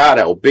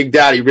Salgado, Big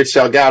Daddy Rich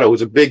Salgado,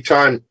 who's a big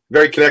time,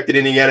 very connected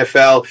in the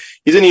NFL.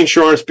 He's in the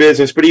insurance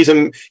business, but he's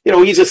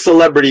a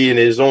celebrity in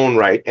his own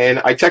right. And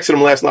I texted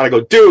him last night. I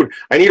go, dude,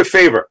 I need a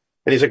favor.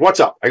 And he's like, what's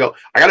up? I go,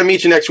 I got to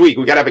meet you next week.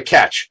 We got to have a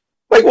catch.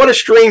 Like, what a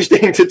strange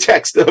thing to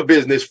text a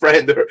business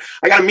friend. Or,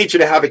 I got to meet you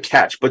to have a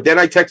catch. But then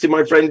I texted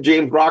my friend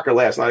James Rocker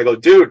last night. I go,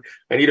 dude,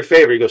 I need a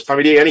favor. He goes,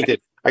 Tommy D, anything.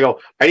 I go,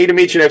 I need to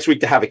meet you next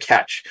week to have a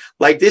catch.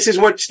 Like, this is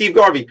what Steve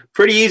Garvey,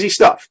 pretty easy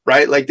stuff,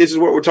 right? Like, this is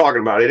what we're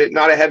talking about.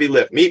 Not a heavy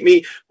lift. Meet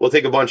me. We'll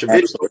take a bunch of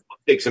videos. We'll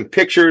take some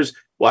pictures.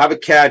 We'll have a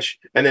catch.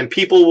 And then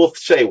people will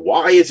say,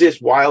 why is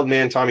this wild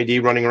man Tommy D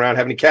running around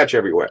having a catch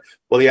everywhere?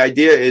 Well, the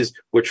idea is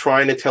we're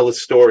trying to tell a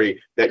story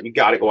that you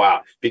got to go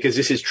out because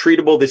this is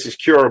treatable. This is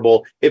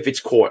curable if it's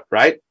caught,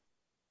 right?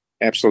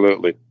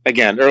 Absolutely.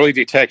 Again, early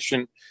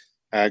detection,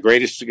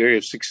 greatest degree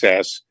of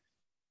success.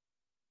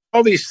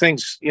 All these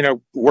things,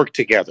 work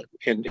together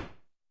in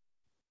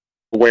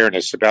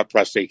awareness about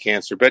prostate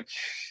cancer. But,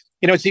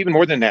 it's even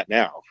more than that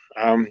now.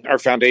 Our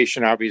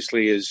foundation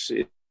obviously is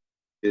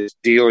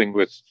dealing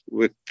with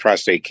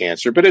prostate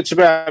cancer, but it's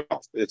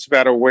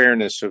about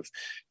awareness of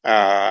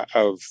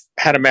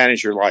how to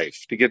manage your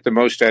life, to get the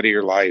most out of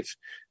your life,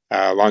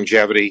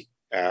 longevity,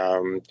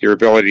 your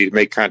ability to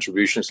make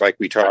contributions like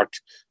we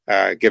talked,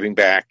 giving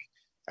back,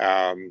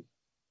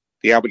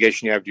 the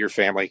obligation you have to your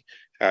family,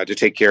 to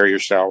take care of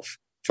yourself,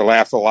 to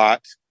laugh a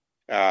lot,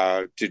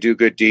 to do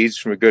good deeds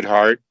from a good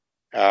heart.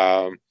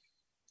 All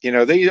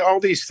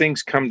these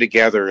things come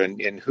together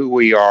in who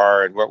we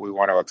are and what we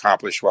want to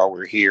accomplish while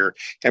we're here.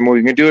 And when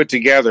we can do it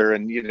together,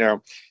 and,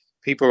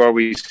 people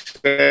always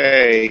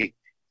say,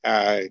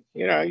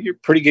 you're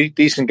pretty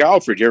decent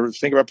golfer. Do you ever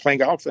think about playing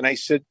golf? And I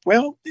said,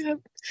 well,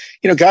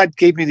 God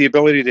gave me the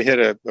ability to hit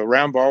a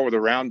round ball with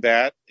a round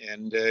bat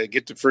and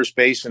get to first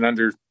base in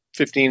under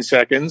 15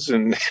 seconds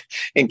and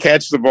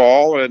catch the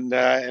ball. And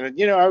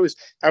I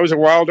was a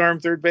wild arm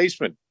third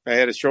baseman. I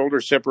had a shoulder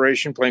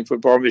separation playing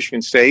football at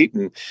Michigan State.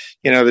 And,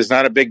 there's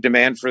not a big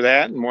demand for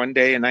that. And one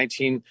day in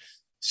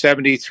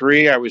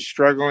 1973, I was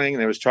struggling.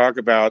 There was talk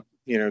about,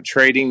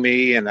 trading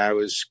me. And I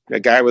was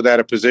a guy without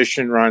a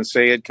position. Ron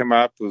Say had come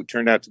up, who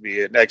turned out to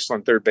be an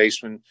excellent third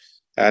baseman,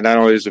 not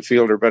only as a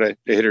fielder, but a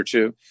hitter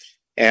too.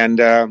 And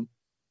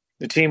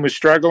the team was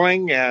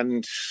struggling.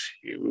 And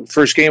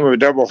first game of a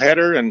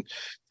doubleheader, and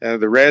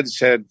the Reds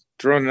had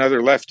thrown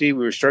another lefty.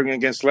 We were struggling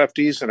against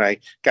lefties, and I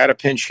got a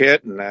pinch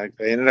hit, and I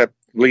ended up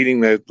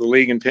leading the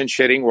league in pinch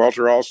hitting.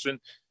 Walter Alston,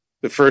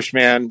 the first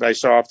man I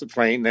saw off the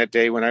plane that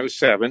day when I was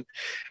 7,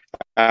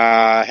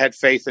 had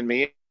faith in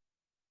me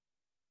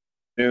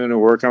to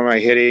work on my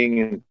hitting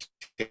and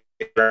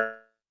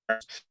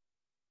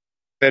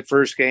that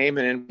first game.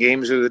 And in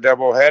games of the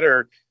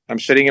doubleheader, I'm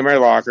sitting in my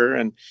locker,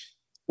 and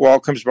Wall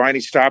comes by and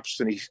he stops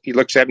and he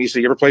looks at me. He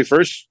said, "You ever play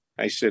first?"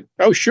 I said,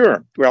 "Oh,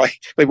 sure." Well, I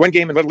played one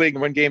game in Little League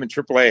and one game in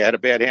AAA. I had a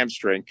bad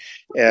hamstring.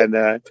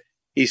 And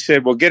he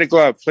said, "Well, get a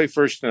glove. Play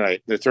first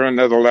tonight. They're throwing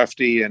another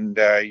lefty, and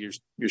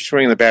you're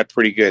swinging the bat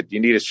pretty good. You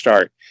need a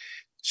start."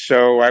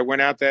 So I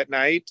went out that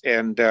night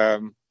and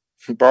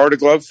borrowed a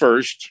glove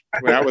first,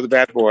 went out with a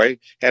bat boy,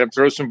 had him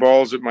throw some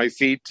balls at my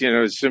feet,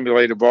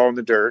 simulate a ball in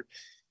the dirt,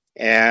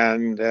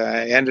 and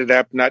ended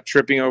up not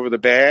tripping over the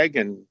bag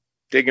and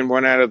digging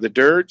one out of the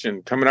dirt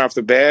and coming off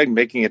the bag,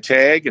 making a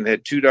tag, and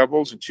had 2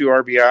 doubles and 2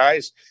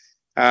 RBIs.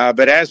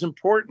 But as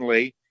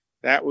importantly,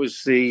 that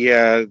was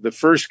the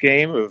first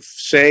game of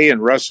Say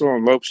and Russell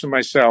and Lopes and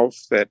myself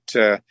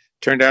that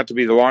turned out to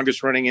be the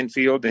longest running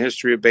infield in the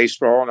history of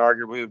baseball and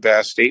arguably the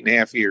best,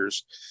 8.5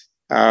 years.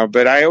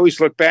 But I always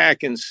look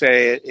back and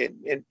say,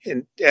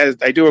 and as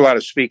I do a lot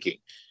of speaking,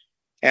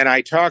 and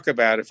I talk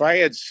about if I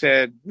had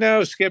said,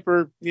 "No,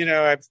 Skipper,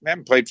 I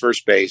haven't played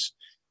first base,"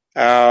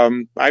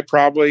 I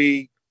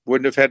probably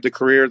wouldn't have had the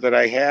career that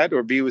I had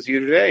or be with you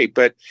today.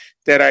 But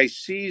that I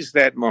seized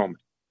that moment,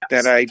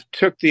 that I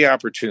took the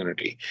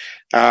opportunity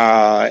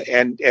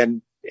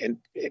and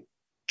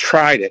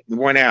tried it and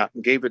went out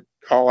and gave it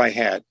all I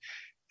had.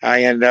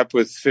 I ended up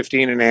with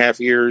 15.5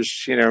 years,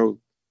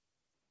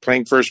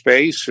 playing first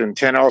base and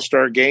 10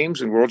 All-Star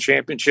games and World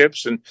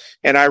Championships and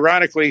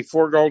ironically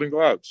 4 Golden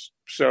Gloves.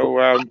 So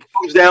I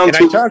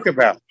talk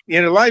about,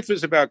 life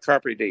is about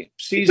carpe diem,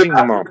 seizing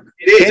the moment.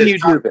 Can you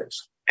do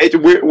this?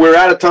 We're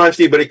out of time,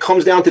 Steve, but it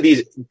comes down to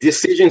these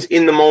decisions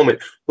in the moment.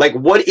 Like,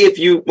 what if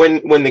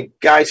when the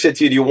guy said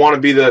to you, "Do you want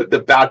to be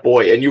the bat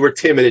boy?" and you were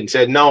timid and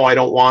said, "No, I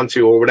don't want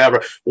to," or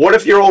whatever. What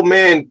if your old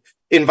man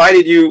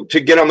invited you to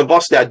get on the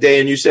bus that day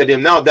and you said to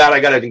him, "No, Dad, I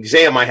got an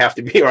exam I have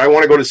to be, or I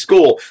want to go to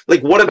school"?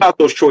 Like, what about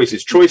those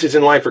choices? Choices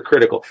in life are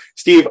critical.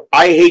 Steve,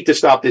 I hate to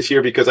stop this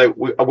here because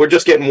we're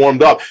just getting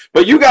warmed up,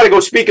 but you got to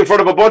go speak in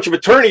front of a bunch of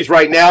attorneys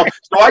right now.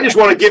 So I just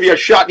want to give you a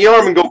shot in the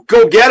arm and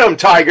go get him,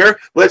 Tiger.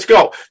 Let's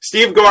go.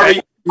 Steve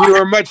Garvey. You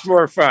were much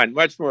more fun.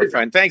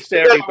 Thanks to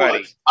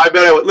everybody. I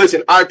bet I would.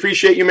 Listen, I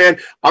appreciate you, man.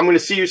 I'm going to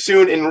see you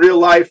soon in real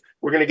life.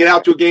 We're going to get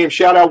out to a game.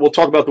 Shout out. We'll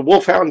talk about the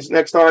Wolfhounds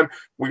next time.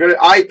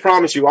 I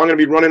promise you, I'm going to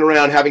be running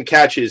around having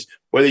catches.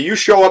 Whether you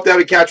show up to have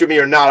a catch with me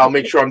or not, I'll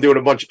make sure I'm doing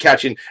a bunch of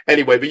catching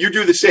anyway. But you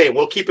do the same.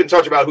 We'll keep in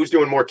touch about who's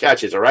doing more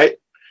catches, all right?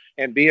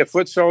 And be a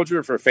foot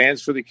soldier for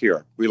Fans for the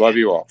Cure. We love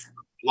you all.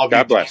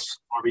 God bless.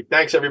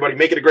 Thanks, everybody.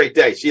 Make it a great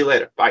day. See you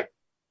later. Bye.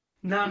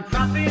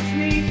 Nonprofits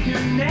need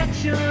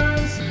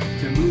connections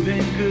to move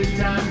in good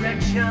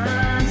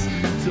directions.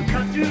 So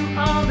cut through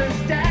all the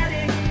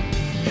static.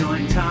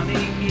 Join Tommy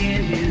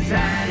in his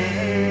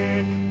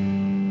attic.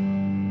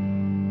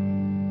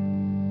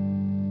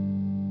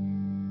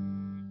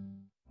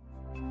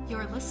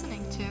 You're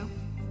listening to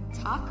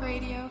Talk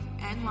Radio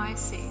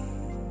NYC.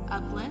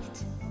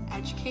 Uplift,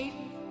 educate,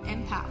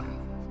 empower.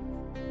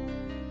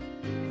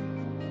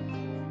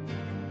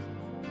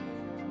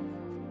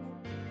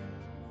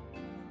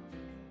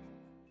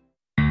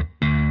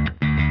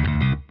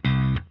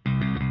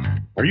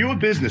 Are you a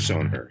business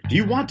owner? Do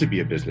you want to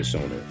be a business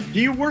owner? Do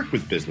you work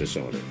with business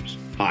owners?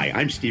 Hi,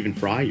 I'm Stephen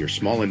Fry, your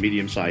small and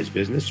medium-sized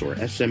business or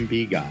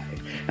SMB guy,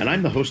 and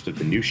I'm the host of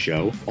the new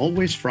show,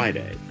 Always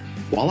Friday.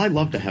 While I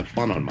love to have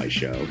fun on my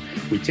show,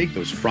 we take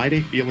those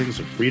Friday feelings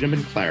of freedom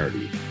and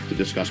clarity to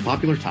discuss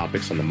popular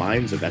topics on the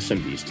minds of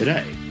SMBs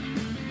today.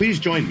 Please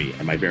join me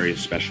and my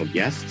various special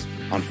guests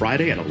on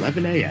Friday at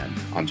 11 a.m.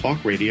 on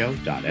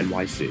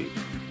talkradio.nyc.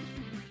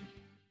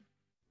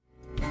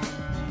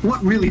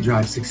 What really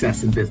drives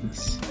success in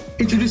business?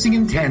 Introducing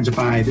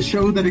Intangify, the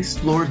show that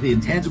explores the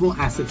intangible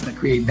assets that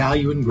create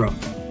value and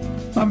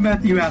growth. I'm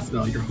Matthew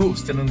Asbell, your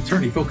host and an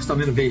attorney focused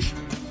on innovation.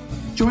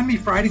 Join me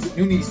Fridays at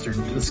noon Eastern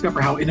to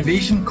discover how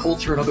innovation,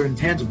 culture, and other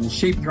intangibles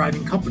shape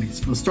thriving companies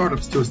from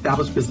startups to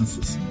established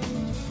businesses.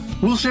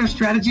 We'll share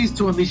strategies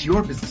to unleash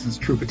your business's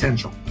true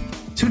potential.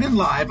 Tune in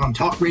live on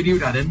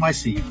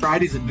talkradio.nyc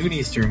Fridays at noon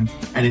Eastern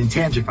and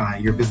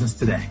Intangify your business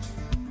today.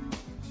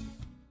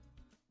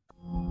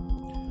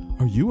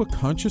 Are you a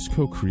conscious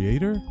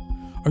co-creator?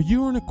 Are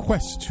you on a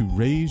quest to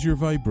raise your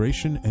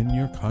vibration and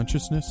your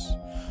consciousness?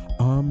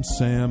 I'm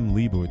Sam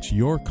Leibowitz,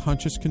 your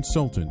conscious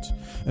consultant,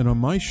 and on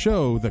my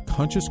show, The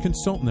Conscious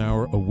Consultant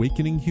Hour,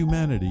 Awakening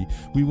Humanity,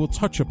 we will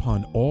touch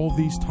upon all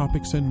these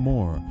topics and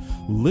more.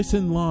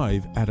 Listen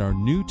live at our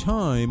new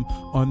time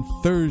on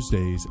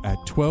Thursdays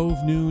at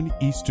 12 noon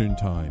Eastern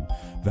Time.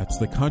 That's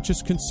The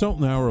Conscious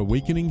Consultant Hour,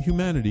 Awakening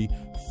Humanity,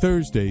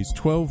 Thursdays,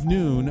 12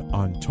 noon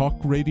on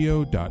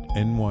talkradio.nyc.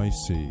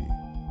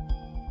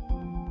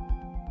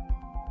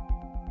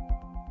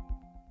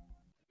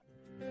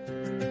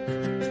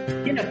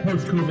 In a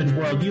post-COVID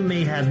world, you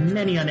may have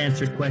many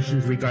unanswered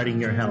questions regarding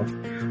your health.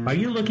 Are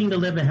you looking to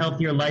live a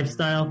healthier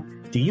lifestyle?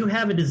 Do you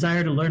have a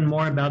desire to learn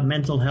more about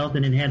mental health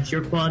and enhance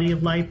your quality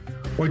of life?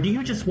 Or do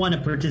you just want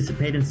to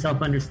participate in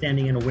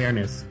self-understanding and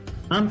awareness?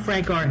 I'm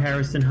Frank R.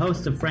 Harrison,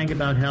 host of Frank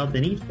About Health,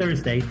 and each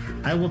Thursday,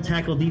 I will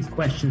tackle these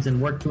questions and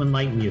work to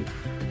enlighten you.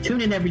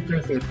 Tune in every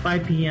Thursday at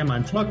 5 p.m.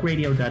 on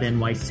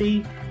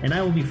talkradio.nyc, and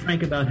I will be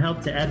Frank About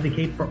Health to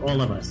advocate for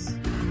all of us.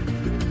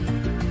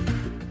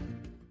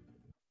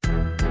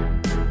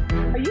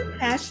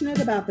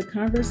 passionate about the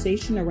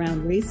conversation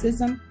around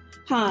racism?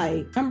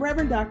 Hi, I'm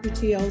Reverend Dr.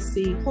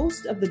 TLC,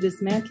 host of the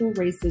Dismantle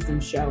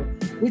Racism Show,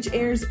 which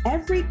airs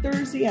every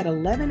Thursday at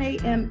 11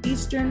 a.m.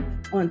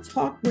 Eastern on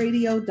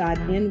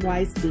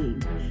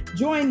talkradio.nyc.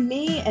 Join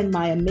me and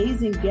my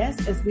amazing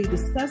guests as we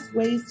discuss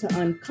ways to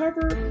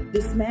uncover,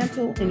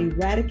 dismantle, and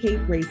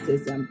eradicate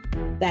racism.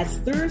 That's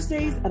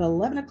Thursdays at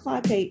 11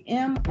 o'clock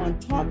a.m. on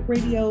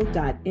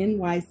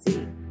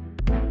talkradio.nyc.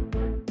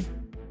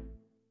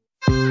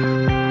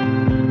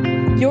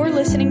 You're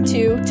listening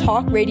to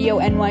Talk Radio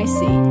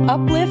NYC.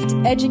 Uplift,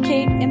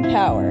 educate,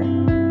 empower.